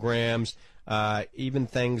 electroretinograms, even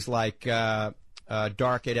things like dark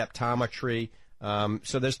optometry.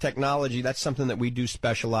 So there's technology. That's something that we do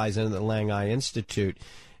specialize in at the Lang Eye Institute.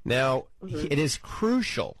 Now, it is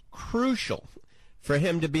crucial for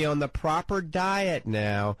him to be on the proper diet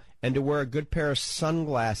now and to wear a good pair of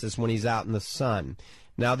sunglasses when he's out in the sun.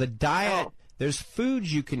 Now, the diet, there's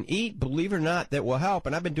foods you can eat, believe it or not, that will help,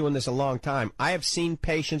 and I've been doing this a long time. I have seen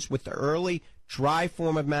patients with the early dry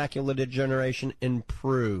form of macular degeneration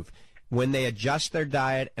improve when they adjust their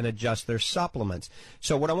diet and adjust their supplements.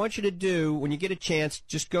 So what I want you to do, when you get a chance,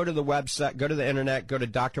 just go to the website, go to the internet, go to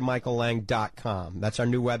drmichaellang.com. That's our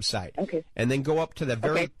new website. Okay. And then go up to the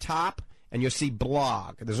very top, and you'll see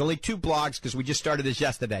blog. There's only 2 blogs because we just started this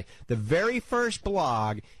yesterday. The very first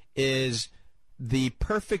blog is the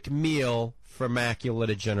perfect meal for macular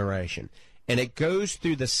degeneration. And it goes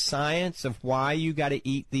through the science of why you got to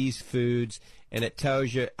eat these foods. And it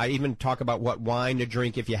tells you, I even talk about what wine to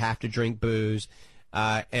drink if you have to drink booze.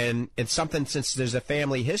 And it's something, since there's a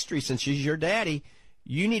family history, since she's your daddy,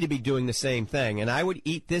 you need to be doing the same thing. And I would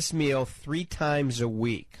eat this meal 3 times a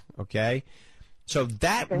week, okay? So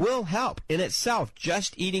that will help in itself.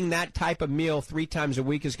 Just eating that type of meal 3 times a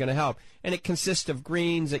week is going to help. And it consists of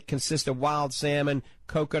greens, it consists of wild salmon,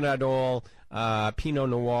 coconut oil, Pinot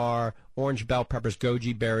Noir, orange bell peppers,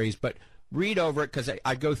 goji berries, but read over it because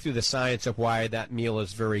I go through the science of why that meal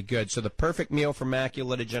is very good. So the perfect meal for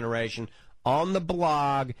macular degeneration on the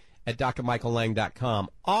blog at drmichaellang.com.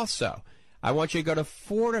 Also, I want you to go to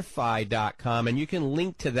fortify.com, and you can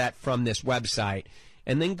link to that from this website.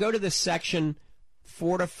 And then go to the section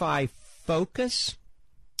Fortify Focus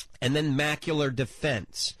and then Macular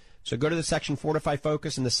Defense. So go to the section Fortify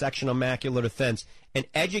Focus and the section on Macular Defense and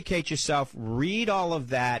educate yourself. Read all of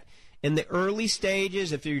that. In the early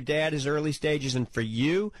stages, if your dad is early stages, and for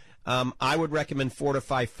you, I would recommend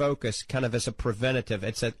Fortify Focus kind of as a preventative.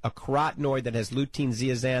 It's a carotenoid that has lutein,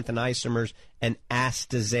 zeaxanthin isomers, and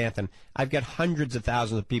astaxanthin. I've got hundreds of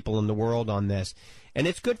thousands of people in the world on this. And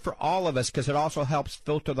it's good for all of us because it also helps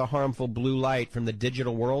filter the harmful blue light from the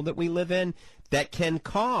digital world that we live in that can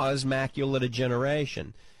cause macular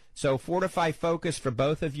degeneration. So Fortify Focus for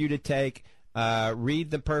both of you to take.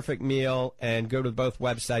 Read The Perfect Meal and go to both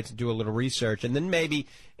websites and do a little research. And then maybe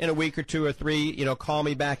in a week or 2 or 3, call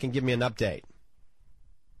me back and give me an update.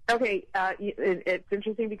 Okay. It's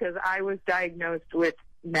interesting because I was diagnosed with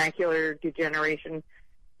macular degeneration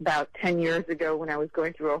about 10 years ago when I was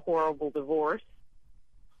going through a horrible divorce.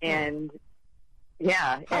 And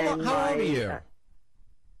Yeah. How old are you?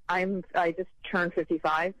 I just turned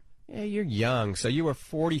 55. Yeah, you're young. So you were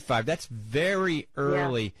 45. That's very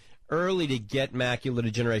early to get macular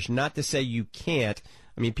degeneration. Not to say you can't.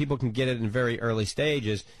 I mean, people can get it in very early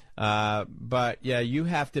stages. But, yeah, you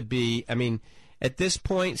have to be, I mean, at this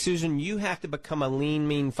point, Susan, you have to become a lean,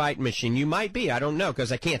 mean fighting machine. You might be. I don't know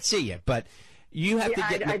because I can't see you. But you have to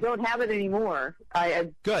get... I don't have it anymore.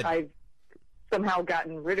 Good. I've somehow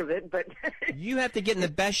gotten rid of it, but... You have to get in the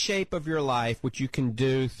best shape of your life, which you can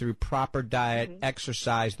do through proper diet,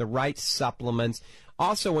 exercise, the right supplements.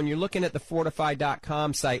 Also, when you're looking at the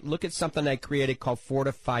Fortify.com site, look at something I created called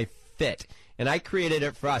Fortify Fit. And I created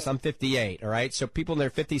it for us. I'm 58, all right? So people in their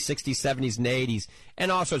 50s, 60s, 70s, and 80s. And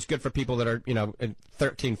also it's good for people that are,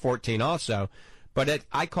 13, 14 also. But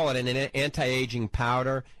I call it an anti-aging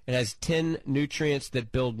powder. It has 10 nutrients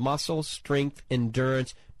that build muscle, strength,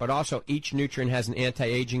 endurance, but also each nutrient has an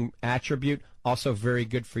anti-aging attribute, also very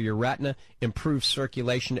good for your retina, improves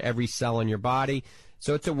circulation to every cell in your body.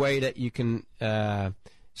 So it's a way that you can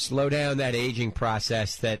slow down that aging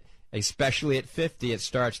process that, especially at 50, it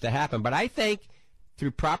starts to happen. But I think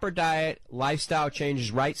through proper diet, lifestyle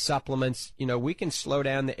changes, right supplements, we can slow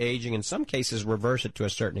down the aging, in some cases reverse it to a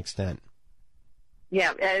certain extent.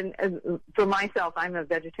 Yeah, and for myself, I'm a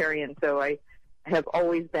vegetarian, so I have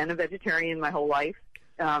always been a vegetarian my whole life.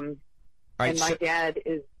 And my dad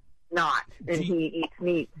is not, and he eats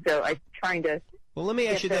meat, so I'm trying to Well, let me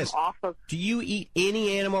ask you this. Do you eat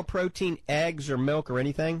any animal protein, eggs or milk or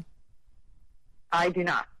anything? I do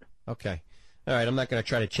not. Okay. All right, I'm not going to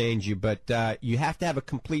try to change you, but you have to have a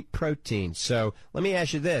complete protein. So let me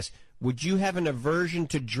ask you this. Would you have an aversion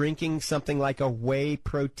to drinking something like a whey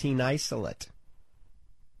protein isolate?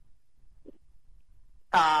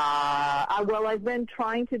 Well, I've been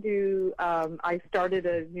trying to do, I started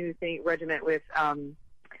a new regimen with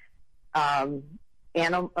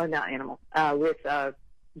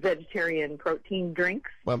vegetarian protein drinks.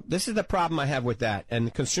 Well, this is the problem I have with that.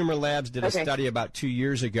 And Consumer Labs did a study about 2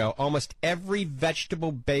 years ago. Almost every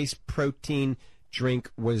vegetable-based protein drink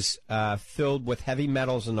was filled with heavy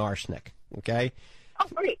metals and arsenic. Okay? Oh,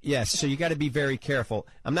 great. Yes, so you got to be very careful.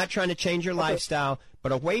 I'm not trying to change your lifestyle,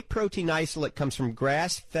 but a whey protein isolate comes from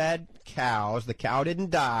grass-fed cows. The cow didn't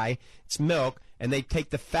die. It's milk, and they take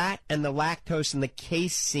the fat and the lactose and the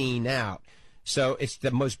casein out. So it's the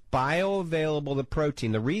most bioavailable, the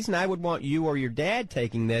protein. The reason I would want you or your dad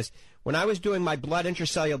taking this, when I was doing my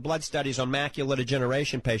intracellular blood studies on macular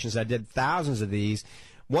degeneration patients, I did thousands of these,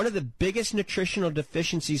 one of the biggest nutritional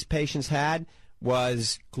deficiencies patients had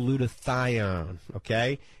was glutathione,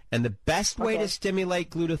 okay? And the best way to stimulate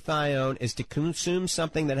glutathione is to consume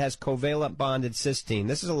something that has covalent bonded cysteine.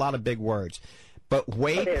 This is a lot of big words. But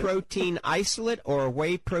whey protein isolate or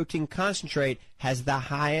whey protein concentrate has the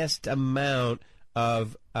highest amount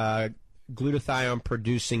of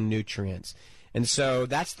glutathione-producing nutrients. And so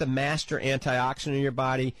that's the master antioxidant in your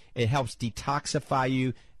body. It helps detoxify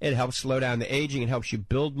you. It helps slow down the aging. It helps you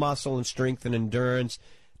build muscle and strength and endurance.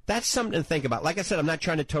 That's something to think about. Like I said, I'm not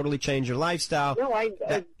trying to totally change your lifestyle. No,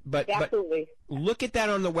 but absolutely. Look at that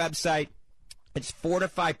on the website. It's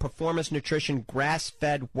Fortify Performance Nutrition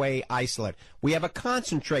Grass-Fed Whey Isolate. We have a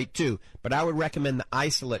concentrate, too, but I would recommend the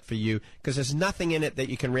isolate for you because there's nothing in it that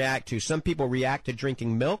you can react to. Some people react to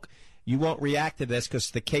drinking milk. You won't react to this because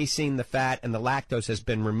the casein, the fat, and the lactose has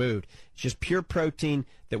been removed. It's just pure protein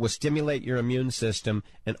that will stimulate your immune system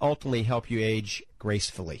and ultimately help you age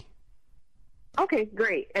gracefully. Okay,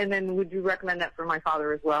 great. And then would you recommend that for my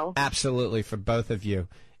father as well? Absolutely, for both of you.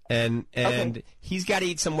 And he's got to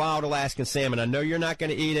eat some wild Alaskan salmon. I know you're not going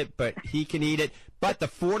to eat it, but he can eat it. But the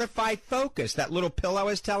Fortify Focus, that little pill I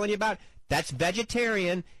was telling you about, that's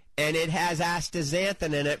vegetarian, and it has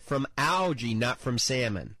astaxanthin in it from algae, not from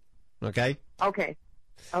salmon. Okay? Okay.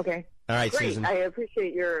 All right, great. Susan. I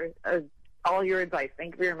appreciate your all your advice.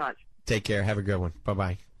 Thank you very much. Take care. Have a good one.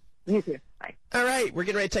 Bye-bye. You too. Bye. All right, we're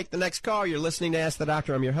getting ready to take the next call. You're listening to Ask the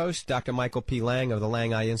Doctor. I'm your host, Dr. Michael P. Lang of the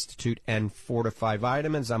Lang Eye Institute and Fortify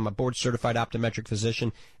Vitamins. I'm a board-certified optometric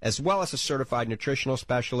physician as well as a certified nutritional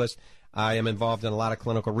specialist. I am involved in a lot of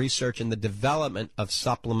clinical research in the development of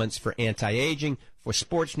supplements for anti-aging, for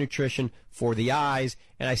sports nutrition, for the eyes,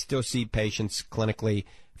 and I still see patients clinically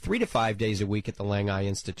 3 to 5 days a week at the Lang Eye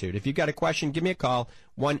Institute. If you've got a question, give me a call,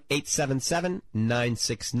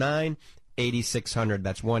 1-877-969-8600.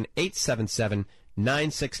 That's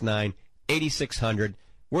 1-877-969-8600.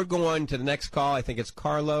 We're going to the next call. I think it's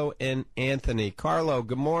Carlo and Anthony. Carlo,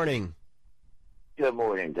 good morning. Good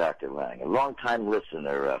morning, Dr. Lang. A long-time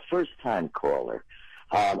listener, first-time caller.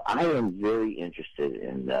 I am very interested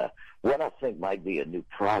in what I think might be a new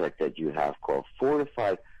product that you have called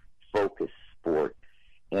Fortify Focus sport,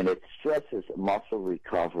 and it stresses muscle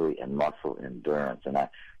recovery and muscle endurance. And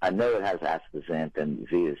I know it has astaxanthin,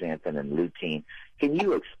 zeaxanthin, and lutein. Can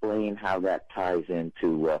you explain how that ties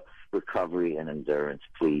into recovery and endurance,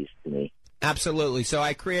 please, to me? Absolutely. So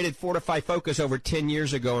I created Fortify Focus over 10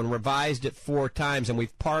 years ago and revised it 4 times, and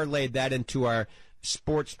we've parlayed that into our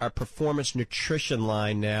performance nutrition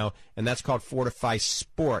line now, and that's called Fortify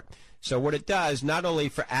Sport. So what it does, not only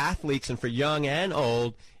for athletes and for young and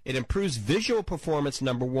old, it improves visual performance,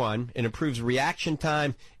 number one. It improves reaction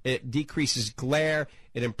time. It decreases glare.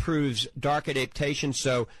 It improves dark adaptation.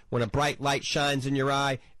 So when a bright light shines in your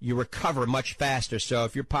eye, you recover much faster. So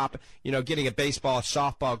if you're getting a baseball, a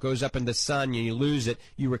softball goes up in the sun and you lose it,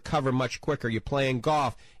 you recover much quicker. You're playing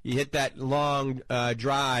golf. You hit that long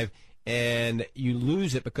drive and you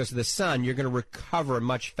lose it because of the sun, you're going to recover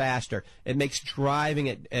much faster. It makes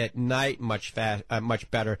driving at night much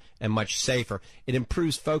better and much safer. It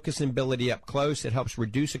improves focus and ability up close. It helps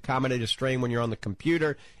reduce accommodative strain when you're on the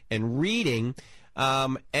computer and reading.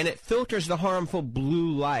 And it filters the harmful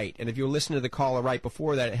blue light. And if you listen to the caller right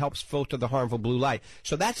before that, it helps filter the harmful blue light.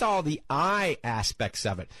 So that's all the eye aspects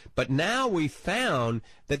of it. But now we found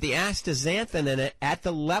that the astaxanthin in it, at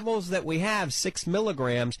the levels that we have, 6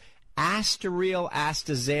 milligrams, Astareal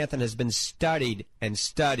astaxanthin has been studied and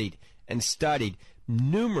studied and studied.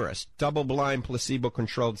 Numerous double-blind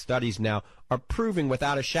placebo-controlled studies now are proving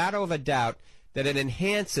without a shadow of a doubt that it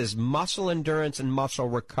enhances muscle endurance and muscle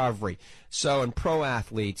recovery. So in pro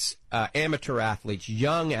athletes, amateur athletes,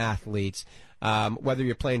 young athletes, whether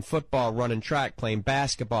you're playing football, running track, playing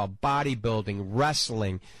basketball, bodybuilding,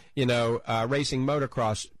 wrestling, racing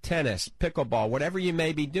motocross, tennis, pickleball, whatever you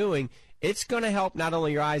may be doing, it's going to help not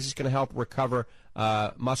only your eyes, it's going to help recover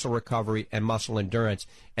muscle recovery and muscle endurance.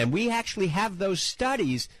 And we actually have those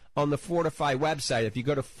studies on the Fortify website. If you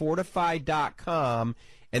go to fortify.com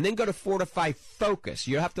and then go to Fortify Focus,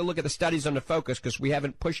 you have to look at the studies on the Focus because we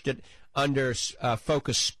haven't pushed it under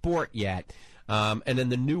Focus Sport yet. And in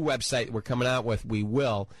the new website that we're coming out with, we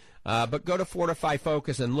will. But go to Fortify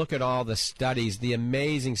Focus and look at all the studies, the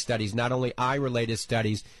amazing studies, not only eye-related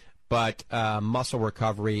studies, but muscle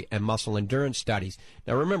recovery and muscle endurance studies.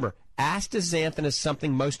 Now, remember, astaxanthin is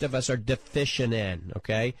something most of us are deficient in,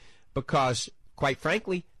 okay? Because, quite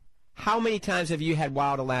frankly, how many times have you had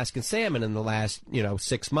wild Alaskan salmon in the last,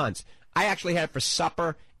 6 months? I actually had it for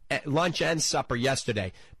supper, lunch and supper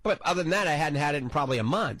yesterday. But other than that, I hadn't had it in probably a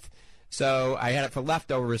month. So I had it for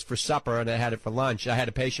leftovers for supper, and I had it for lunch. I had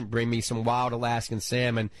a patient bring me some wild Alaskan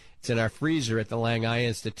salmon. It's in our freezer at the Lang Eye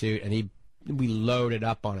Institute, and we loaded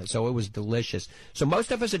up on it, so it was delicious. So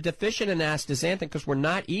most of us are deficient in astaxanthin because we're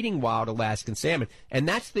not eating wild Alaskan salmon, and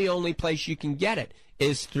that's the only place you can get it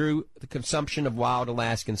is through the consumption of wild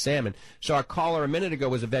Alaskan salmon. So our caller a minute ago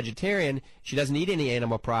was a vegetarian. She doesn't eat any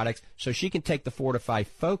animal products, so she can take the Fortify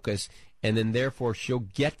Focus, and then therefore she'll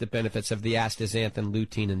get the benefits of the astaxanthin,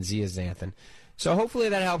 lutein, and zeaxanthin. So hopefully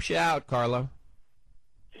that helps you out, Carlo.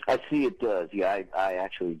 I see it does. Yeah, I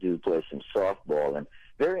actually do play some softball, and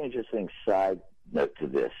very interesting side note to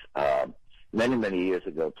this. Many, many years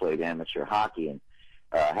ago, played amateur hockey and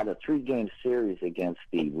had a 3-game series against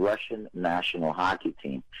the Russian national hockey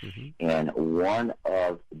team. Mm-hmm. And one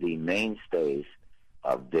of the mainstays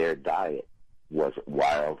of their diet was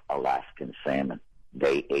wild Alaskan salmon.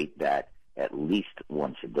 They ate that at least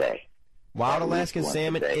once a day. Wild Alaskan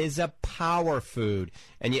salmon is a power food.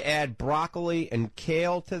 And you add broccoli and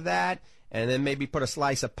kale to that, and then maybe put a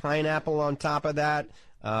slice of pineapple on top of that,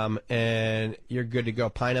 and you're good to go.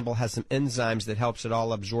 Pineapple has some enzymes that helps it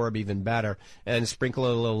all absorb even better. And sprinkle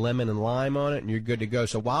a little lemon and lime on it, and you're good to go.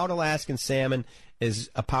 So wild Alaskan salmon is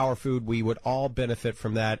a power food. We would all benefit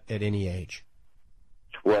from that at any age.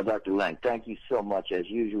 Well, Dr. Lang, thank you so much. As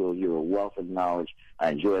usual, you're a wealth of knowledge.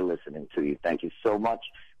 I enjoy listening to you. Thank you so much.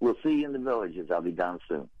 We'll see you in the villages. I'll be down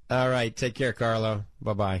soon. All right. Take care, Carlo.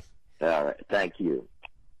 Bye-bye. All right. Thank you.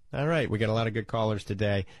 All right. We got a lot of good callers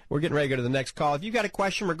today. We're getting ready to go to the next call. If you've got a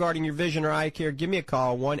question regarding your vision or eye care, give me a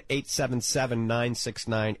call,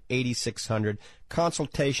 1-877-969-8600.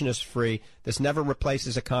 Consultation is free. This never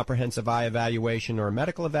replaces a comprehensive eye evaluation or a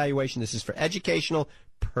medical evaluation. This is for educational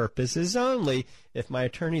purposes only, if my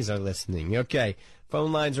attorneys are listening. Okay.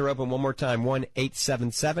 Phone lines are open one more time,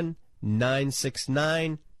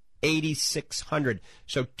 1-877-969-8600.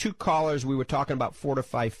 So 2 callers, we were talking about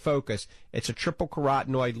Fortify Focus. It's a triple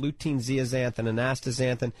carotenoid, lutein, zeaxanthin, and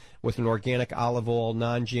astaxanthin with an organic olive oil,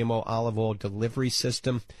 non-GMO olive oil delivery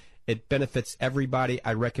system. It benefits everybody.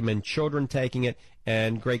 I recommend children taking it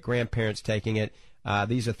and great-grandparents taking it.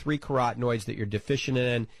 These are 3 carotenoids that you're deficient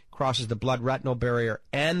in, crosses the blood-retinal barrier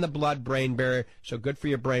and the blood-brain barrier, so good for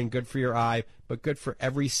your brain, good for your eye, but good for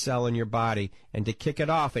every cell in your body. And to kick it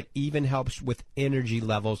off, it even helps with energy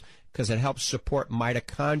levels because it helps support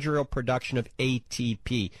mitochondrial production of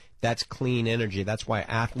ATP. That's clean energy. That's why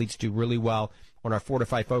athletes do really well on our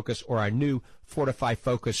Fortify Focus or our new Fortify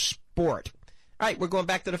Focus Sport. All right, we're going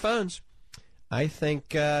back to the phones. I think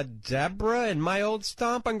Deborah in my old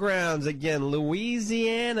stomping grounds again,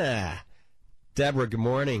 Louisiana. Deborah, good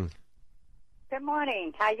morning. Good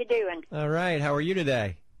morning. How you doing? All right. How are you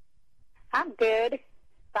today? I'm good.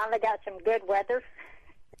 Finally got some good weather.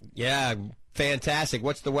 Yeah, fantastic.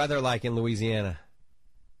 What's the weather like in Louisiana?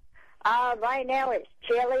 Right now it's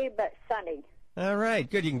chilly but sunny. All right,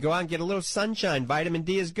 good. You can go out and get a little sunshine. Vitamin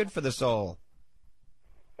D is good for the soul.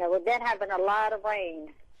 Yeah, we've been having a lot of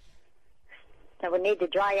rain, so we need to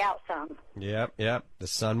dry out some. Yep. The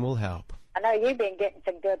sun will help. I know you've been getting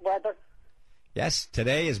some good weather. Yes,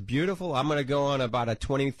 today is beautiful. I'm going to go on about a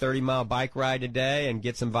 20, 30-mile bike ride today and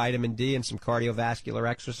get some vitamin D and some cardiovascular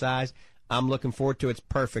exercise. I'm looking forward to it. It's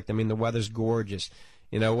perfect. I mean, the weather's gorgeous.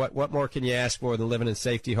 You know, what more can you ask for than living in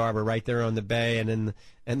Safety Harbor right there on the bay and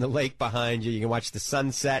the lake behind you? You can watch the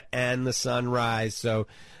sunset and the sunrise, so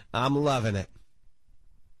I'm loving it.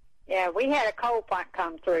 Yeah, we had a cold front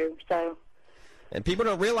come through, so. And people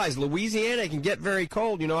don't realize Louisiana can get very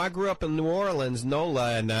cold. You know, I grew up in New Orleans,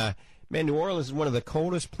 NOLA, and, man, New Orleans is one of the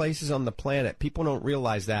coldest places on the planet. People don't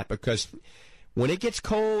realize that because when it gets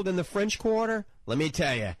cold in the French Quarter, let me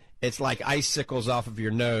tell you, it's like icicles off of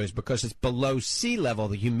your nose because it's below sea level.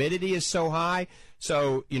 The humidity is so high.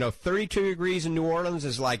 So, 32 degrees in New Orleans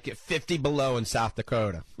is like 50 below in South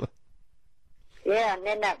Dakota. Yeah, and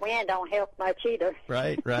then that wind don't help much either.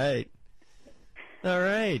 Right. All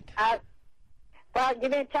right. Well,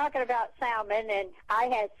 you've been talking about salmon, and I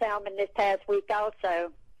had salmon this past week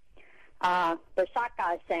also, the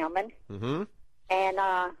sockeye salmon. Mm-hmm.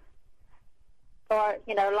 And for,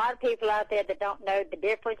 a lot of people out there that don't know the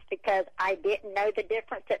difference because I didn't know the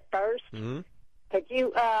difference at first. Mm-hmm. Could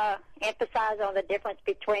you emphasize on the difference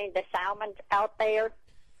between the salmons out there?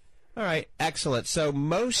 All right, excellent. So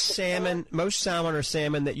most salmon or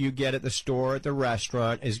salmon that you get at the store, at the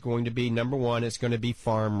restaurant, is going to be, number one, it's going to be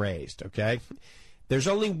farm-raised, okay? There's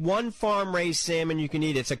only one farm-raised salmon you can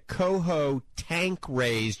eat. It's a Coho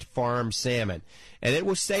tank-raised farm salmon. And it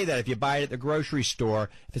will say that if you buy it at the grocery store.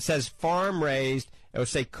 If it says farm-raised, it will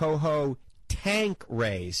say Coho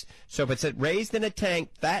tank-raised. So if it's raised in a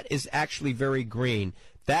tank, that is actually very green.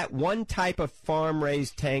 That one type of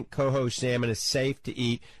farm-raised tank coho salmon is safe to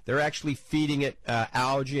eat. They're actually feeding it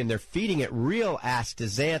algae, and they're feeding it real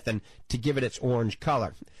astaxanthin to give it its orange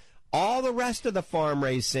color. All the rest of the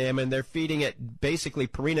farm-raised salmon, they're feeding it basically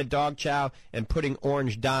Purina dog chow and putting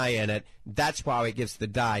orange dye in it. That's why it gets the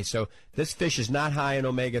dye. So this fish is not high in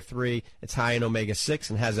omega-3. It's high in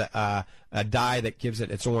omega-6 and has a dye that gives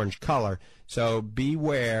it its orange color. So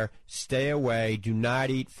beware, stay away, do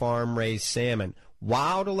not eat farm-raised salmon.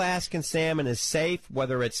 Wild Alaskan salmon is safe,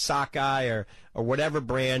 whether it's sockeye or whatever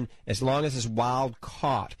brand, as long as it's wild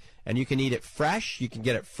caught. And you can eat it fresh, you can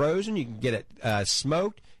get it frozen, you can get it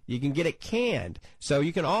smoked, you can get it canned. So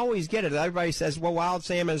you can always get it. Everybody says, well, wild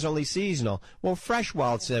salmon is only seasonal. Well, fresh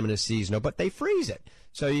wild salmon is seasonal, but they freeze it.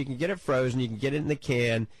 So you can get it frozen, you can get it in the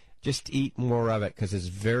can. Just eat more of it because it's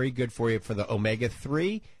very good for you for the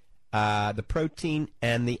omega-3, the protein,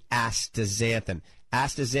 and the astaxanthin.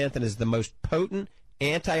 Astaxanthin is the most potent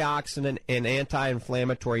antioxidant and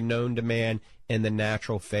anti-inflammatory known to man in the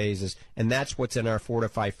natural phases, and that's what's in our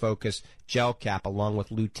Fortify Focus gel cap along with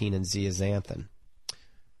lutein and zeaxanthin.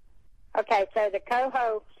 Okay, so the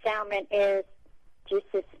coho salmon is just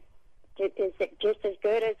as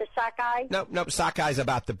good as the sockeye? Nope, sockeye is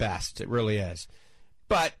about the best. It really is.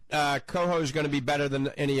 But coho is going to be better than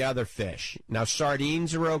any other fish. Now,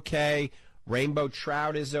 sardines are okay. Rainbow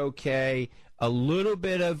trout is okay. A little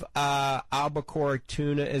bit of albacore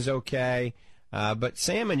tuna is okay. But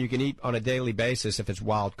salmon you can eat on a daily basis if it's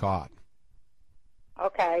wild caught.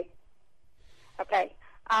 Okay.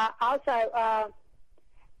 Also,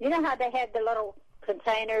 you know how they have the little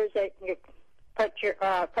containers that you put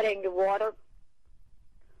in your water?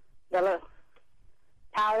 The little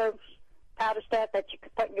powder stuff that you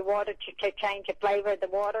can put in your water to change the flavor of the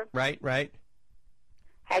water? Right.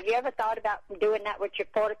 Have you ever thought about doing that with your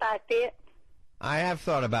Fortify Fit? I have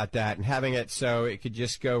thought about that and having it so it could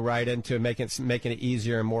just go right into making it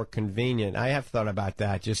easier and more convenient. I have thought about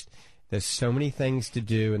that. Just there's so many things to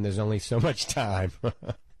do and there's only so much time.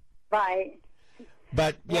 Right.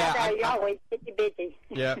 But yeah, you're always pretty busy.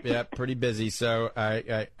 Yeah, pretty busy. So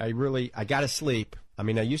I got to sleep. I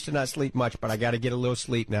mean, I used to not sleep much, but I got to get a little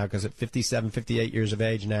sleep now because at 57, 58 years of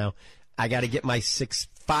age now, I got to get my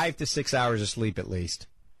 5 to 6 hours of sleep at least.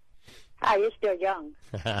 Ah, you're still young.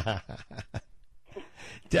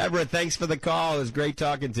 Deborah, thanks for the call. It was great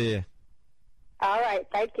talking to you. All right,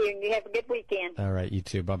 thank you, and you have a good weekend. All right, you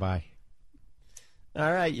too. Bye-bye.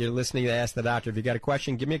 All right, you're listening to Ask the Doctor. If you got a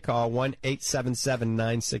question, give me a call,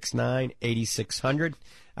 1-877-969-8600.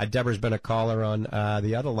 Deborah's been a caller on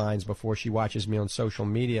the other lines before. She watches me on social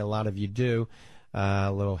media. A lot of you do. A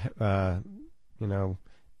little,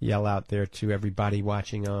 yell out there to everybody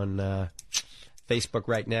watching on Facebook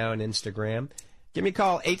right now and Instagram. Give me a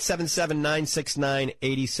call,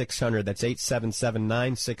 877-969-8600. That's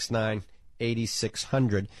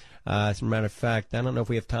 877-969-8600. As a matter of fact, I don't know if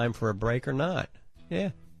we have time for a break or not.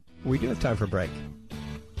 Yeah, we do have time for a break.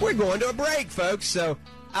 We're going to a break, folks, so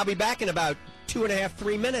I'll be back in about 2.5,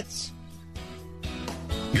 3 minutes.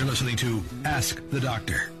 You're listening to Ask the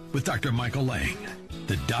Doctor with Dr. Michael Lang.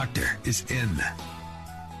 The doctor is in.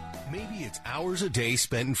 Maybe it's hours a day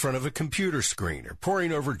spent in front of a computer screen or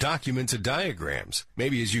poring over documents and diagrams.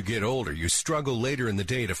 Maybe as you get older, you struggle later in the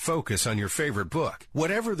day to focus on your favorite book.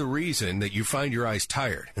 Whatever the reason that you find your eyes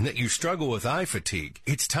tired and that you struggle with eye fatigue,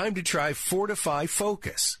 it's time to try Fortify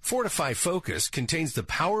Focus. Fortify Focus contains the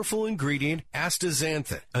powerful ingredient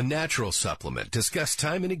astaxanthin, a natural supplement discussed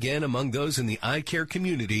time and again among those in the eye care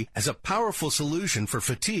community as a powerful solution for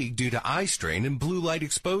fatigue due to eye strain and blue light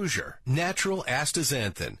exposure. Natural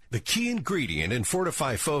astaxanthin, the key ingredient in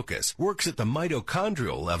Fortify Focus, works at the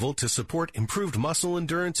mitochondrial level to support improved muscle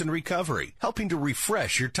endurance and recovery, helping to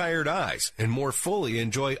refresh your tired eyes and more fully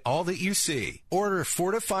enjoy all that you see. Order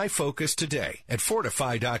Fortify Focus today at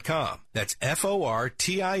Fortify.com. That's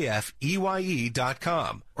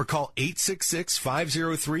FORTIFEYE.com. Or call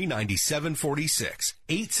 866-503-9746.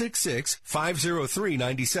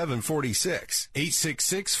 866-503-9746.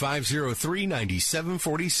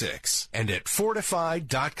 866-503-9746. And at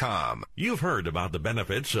Fortify.com. You've heard about the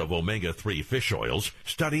benefits of omega-3 fish oils.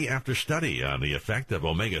 Study after study on the effect of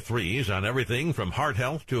omega-3s on everything from heart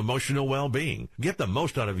health to emotional well-being. Get the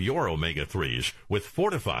most out of your omega-3s with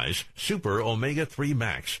Fortify's Super Omega-3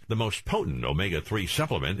 Max, the most potent omega-3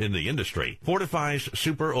 supplement in the industry. Fortify's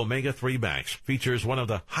Super Omega-3 Max features one of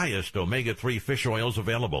the highest omega-3 fish oils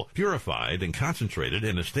available, purified and concentrated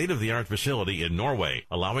in a state-of-the-art facility in Norway,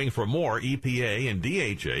 allowing for more EPA and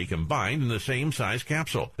DHA combined in the same size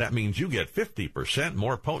capsule. That means you get 50%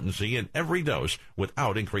 more potency in every dose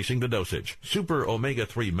without increasing the dosage. Super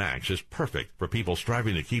Omega-3 Max is perfect for people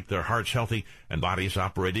striving to keep their hearts healthy and bodies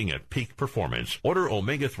operating at peak performance. Order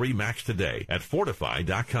Omega-3 Max today at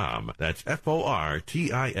Fortify.com. That's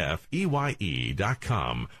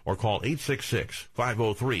FORTIFEYE.com. Or call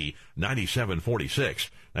 866-503-9746.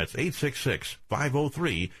 That's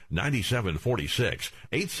 866-503-9746.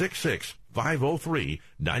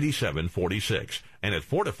 866-503-9746. And at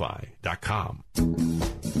Fortify.com.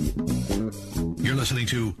 You're listening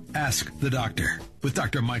to Ask the Doctor with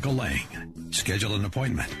Dr. Michael Lang. Schedule an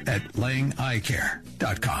appointment at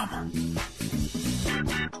langeyecare.com.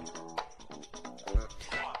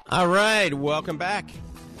 All right, welcome back.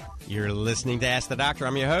 You're listening to Ask the Doctor.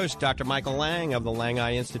 I'm your host, Dr. Michael Lang of the Lang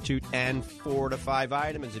Eye Institute and Fortify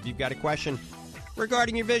Vitamins. If you've got a question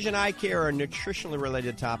regarding your vision, eye care, or a nutritionally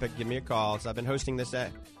related topic, give me a call. So I've been hosting this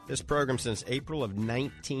program since April of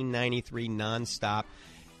 1993 nonstop,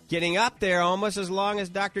 getting up there almost as long as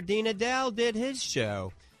Dr. Dean Adele did his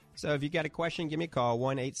show. So if you got a question, give me a call,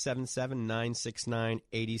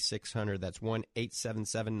 1-877-969-8600. That's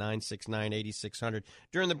 1-877-969-8600.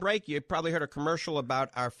 During the break, you probably heard a commercial about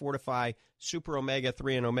our Fortify Super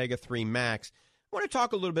Omega-3 and Omega-3 Max. I want to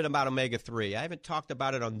talk a little bit about Omega-3. I haven't talked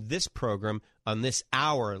about it on this program, on this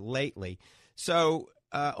hour lately. So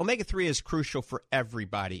Omega-3 is crucial for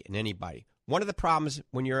everybody and anybody. One of the problems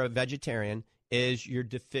when you're a vegetarian is you're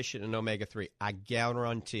deficient in Omega-3. I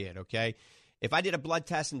guarantee it, okay? If I did a blood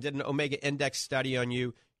test and did an Omega Index study on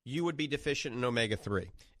you, you would be deficient in Omega-3.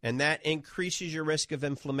 And that increases your risk of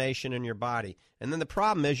inflammation in your body. And then the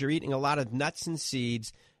problem is you're eating a lot of nuts and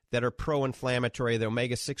seeds that are pro-inflammatory. The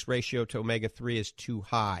omega-6 ratio to omega-3 is too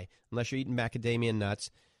high, unless you're eating macadamia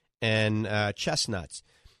nuts and chestnuts.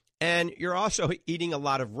 And you're also eating a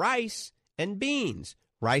lot of rice and beans.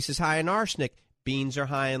 Rice is high in arsenic. Beans are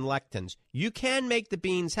high in lectins. You can make the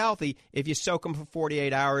beans healthy if you soak them for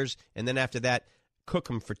 48 hours, and then after that, cook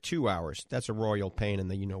them for 2 hours. That's a royal pain in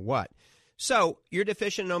the you-know-what. So you're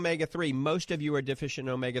deficient in omega-3. Most of you are deficient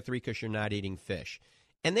in omega-3 because you're not eating fish.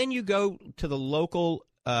 And then you go to the local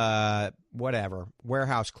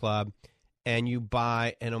warehouse club, and you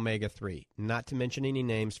buy an omega-3, not to mention any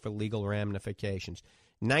names for legal ramifications.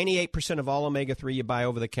 98% of all omega-3 you buy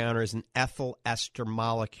over the counter is an ethyl ester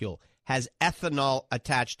molecule. Has ethanol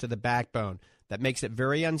attached to the backbone. That makes it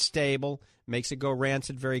very unstable, makes it go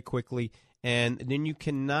rancid very quickly, and then you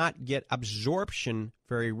cannot get absorption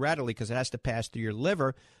very readily because it has to pass through your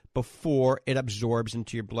liver before it absorbs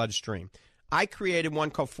into your bloodstream. I created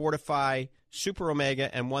one called Fortify Super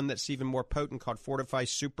Omega and one that's even more potent called Fortify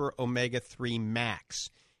Super Omega-3 Max.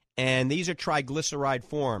 And these are triglyceride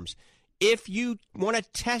forms. If you want to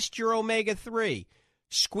test your omega-3,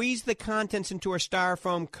 squeeze the contents into a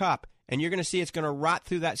styrofoam cup, and you're going to see it's going to rot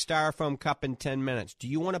through that styrofoam cup in 10 minutes. Do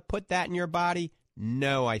you want to put that in your body?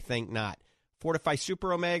 No, I think not. Fortify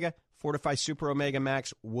Super Omega, Fortify Super Omega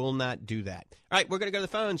Max will not do that. All right, we're going to go to the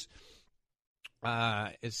phones.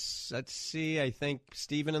 Let's see, I think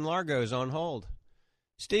Stephen in Largo is on hold.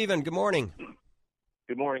 Stephen, good morning.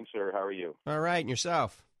 Good morning, sir. How are you? All right, and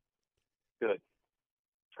yourself? Good.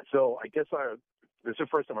 So I guess this is the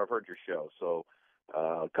first time I've heard your show, so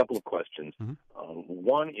a couple of questions. Mm-hmm.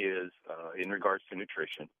 One is in regards to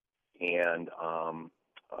nutrition and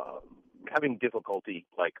having difficulty,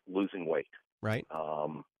 like, losing weight. Right.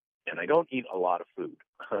 And I don't eat a lot of food.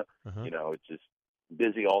 You know, it's just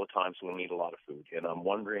busy all the time, so we don't eat a lot of food. And I'm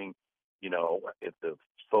wondering, you know, if the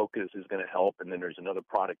Focus is going to help, and then there's another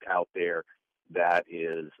product out there that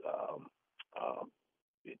is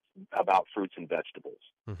it's about fruits and vegetables.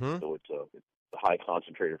 So it's a high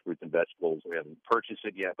concentrated fruits and vegetables. We haven't purchased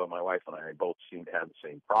it yet, but my wife and I both seem to have the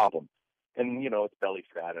same problem. And, you know, it's belly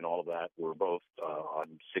fat and all of that. We're both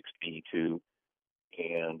on 6B2.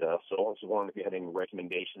 And so I was wondering if you had any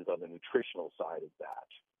recommendations on the nutritional side of that.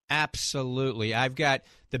 Absolutely. I've got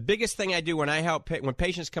the biggest thing I do when when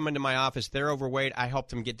patients come into my office, they're overweight, I help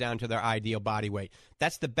them get down to their ideal body weight.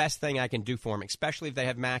 That's the best thing I can do for them, especially if they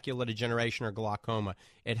have macular degeneration or glaucoma.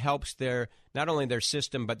 It helps not only their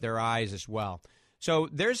system, but their eyes as well. So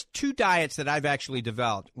there's two diets that I've actually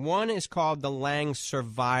developed. One is called the Lang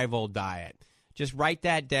Survival Diet. Just write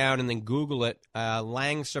that down and then Google it,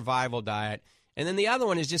 Lang Survival Diet. And then the other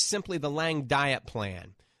one is just simply the Lang Diet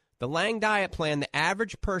Plan. The Lang Diet Plan, the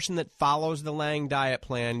average person that follows the Lang Diet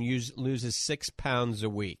Plan loses 6 pounds a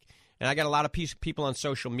week. And I got a lot of people on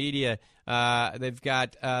social media. They've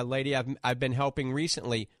got a lady I've been helping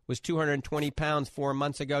recently, was 220 pounds 4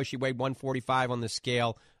 months ago. She weighed 145 on the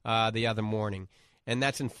scale the other morning. And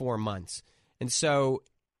that's in 4 months. And so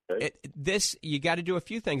you got to do a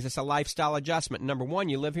few things. It's a lifestyle adjustment. Number one,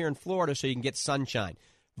 you live here in Florida so you can get sunshine.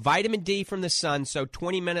 Vitamin D from the sun, so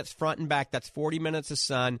 20 minutes front and back, that's 40 minutes of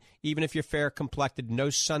sun. Even if you're fair-complected, no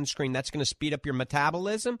sunscreen, that's going to speed up your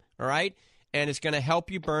metabolism, all right? And it's going to help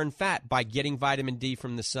you burn fat by getting vitamin D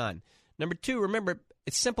from the sun. Number two, remember,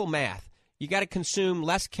 it's simple math. You got to consume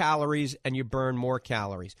less calories and you burn more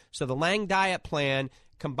calories. So the Lang Diet Plan,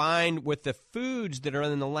 combined with the foods that are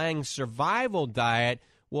in the Lang Survival Diet,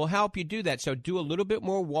 will help you do that. So do a little bit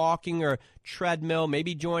more walking or treadmill,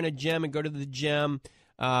 maybe join a gym and go to the gym.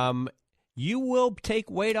 You will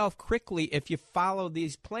take weight off quickly if you follow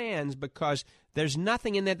these plans because there's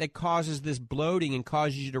nothing in that causes this bloating and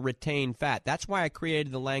causes you to retain fat. That's why I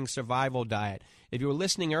created the Lang Survival Diet. If you were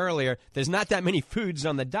listening earlier, there's not that many foods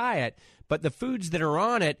on the diet, but the foods that are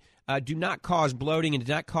on it do not cause bloating and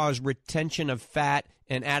do not cause retention of fat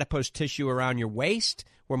and adipose tissue around your waist,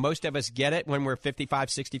 where most of us get it when we're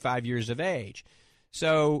 55, 65 years of age.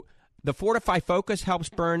 So the Fortify Focus helps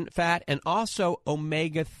burn fat, and also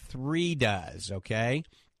omega-3 does, okay?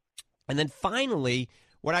 And then finally,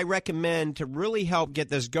 what I recommend to really help get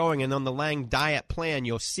this going, and on the Lang Diet Plan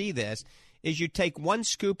you'll see this, is you take 1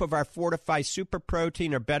 scoop of our Fortify Super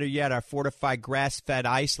Protein, or better yet, our Fortify Grass-Fed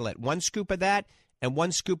Isolate. 1 scoop of that, and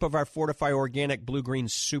 1 scoop of our Fortify Organic Blue-Green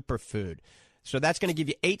Superfood. So that's going to give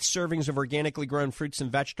you 8 servings of organically grown fruits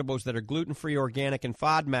and vegetables that are gluten-free, organic, and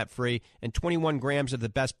FODMAP-free, and 21 grams of the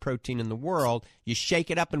best protein in the world. You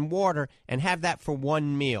shake it up in water and have that for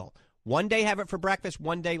one meal. One day have it for breakfast,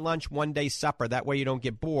 one day lunch, one day supper. That way you don't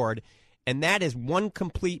get bored. And that is one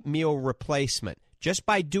complete meal replacement. Just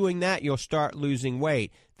by doing that, you'll start losing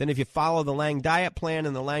weight. Then if you follow the Lang Diet Plan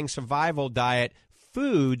and the Lang Survival Diet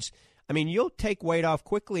foods, I mean, you'll take weight off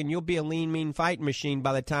quickly and you'll be a lean, mean fighting machine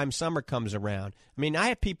by the time summer comes around. I mean, I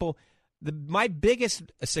have people, my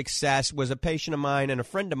biggest success was a patient of mine and a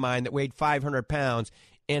friend of mine that weighed 500 pounds.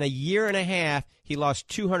 In a year and a half, he lost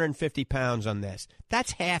 250 pounds on this.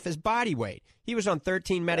 That's half his body weight. He was on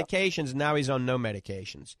 13 medications, and now he's on no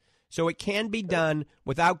medications. So it can be done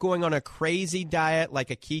without going on a crazy diet like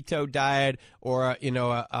a keto diet or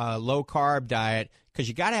a low-carb diet, because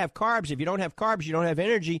you got to have carbs. If you don't have carbs, you don't have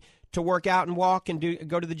energy to work out and walk and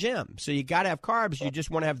go to the gym. So you got to have carbs. You just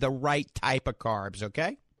want to have the right type of carbs,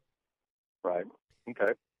 okay? Right.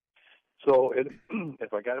 Okay. So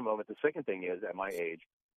if I got a moment, the second thing is, at my age,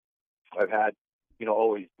 I've had,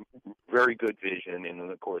 always very good vision,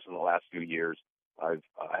 and of course, in the last few years, I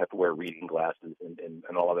have to wear reading glasses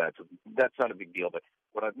and all of that. So that's not a big deal. But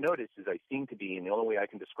what I've noticed is I seem to be, and the only way I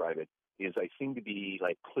can describe it is I seem to be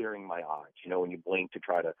like clearing my eyes. When you blink to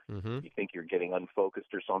try to, you think you're getting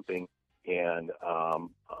unfocused or something, and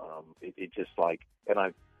it just like, and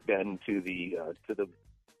I've been to the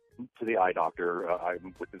eye doctor.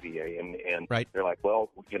 I'm with the VA, and right. They're like,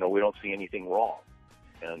 well, we don't see anything wrong.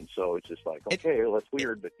 And so it's just like, okay, well, that's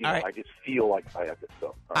weird, but right. I just feel like I have to.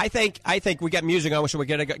 So, right. I think we got music on, so we're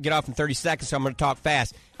going to get off in 30 seconds, so I'm going to talk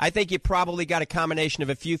fast. I think you probably got a combination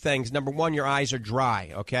of a few things. Number one, your eyes are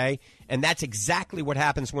dry, okay? And that's exactly what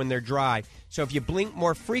happens when they're dry. So if you blink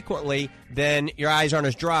more frequently, then your eyes aren't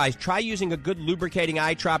as dry. Try using a good lubricating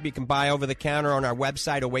eye drop you can buy over the counter on our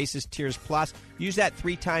website, Oasis Tears Plus. Use that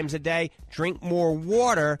 3 times a day. Drink more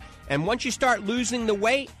water. And once you start losing the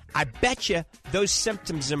weight, I bet you those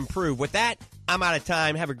symptoms improve. With that, I'm out of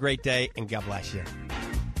time. Have a great day, and God bless you.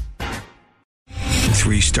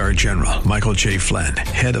 3-star General Michael J. Flynn,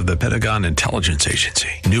 head of the Pentagon Intelligence Agency,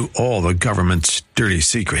 knew all the government's dirty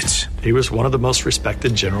secrets. He was one of the most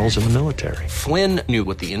respected generals in the military. Flynn knew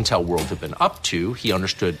what the intel world had been up to. He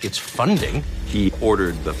understood its funding. He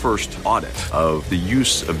ordered the first audit of the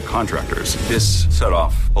use of contractors. This set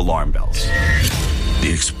off alarm bells. The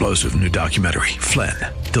explosive new documentary, Flynn,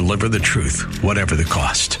 Deliver the Truth, Whatever the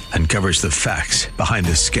Cost, uncovers the facts behind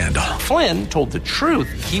this scandal. Flynn told the truth.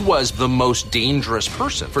 He was the most dangerous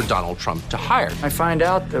person for Donald Trump to hire. I find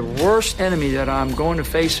out the worst enemy that I'm going to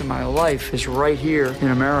face in my life is right here in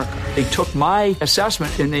America. They took my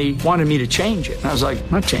assessment and they wanted me to change it. And I was like, I'm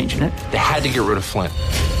not changing it. They had to get rid of Flynn.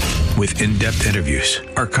 With in-depth interviews,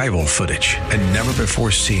 archival footage, and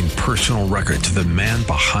never-before-seen personal records of the man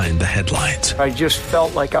behind the headlines. I just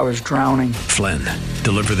felt like I was drowning. Flynn,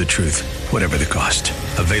 Deliver the Truth, Whatever the Cost.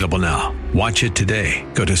 Available now. Watch it today.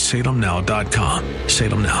 Go to salemnow.com.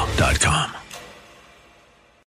 salemnow.com.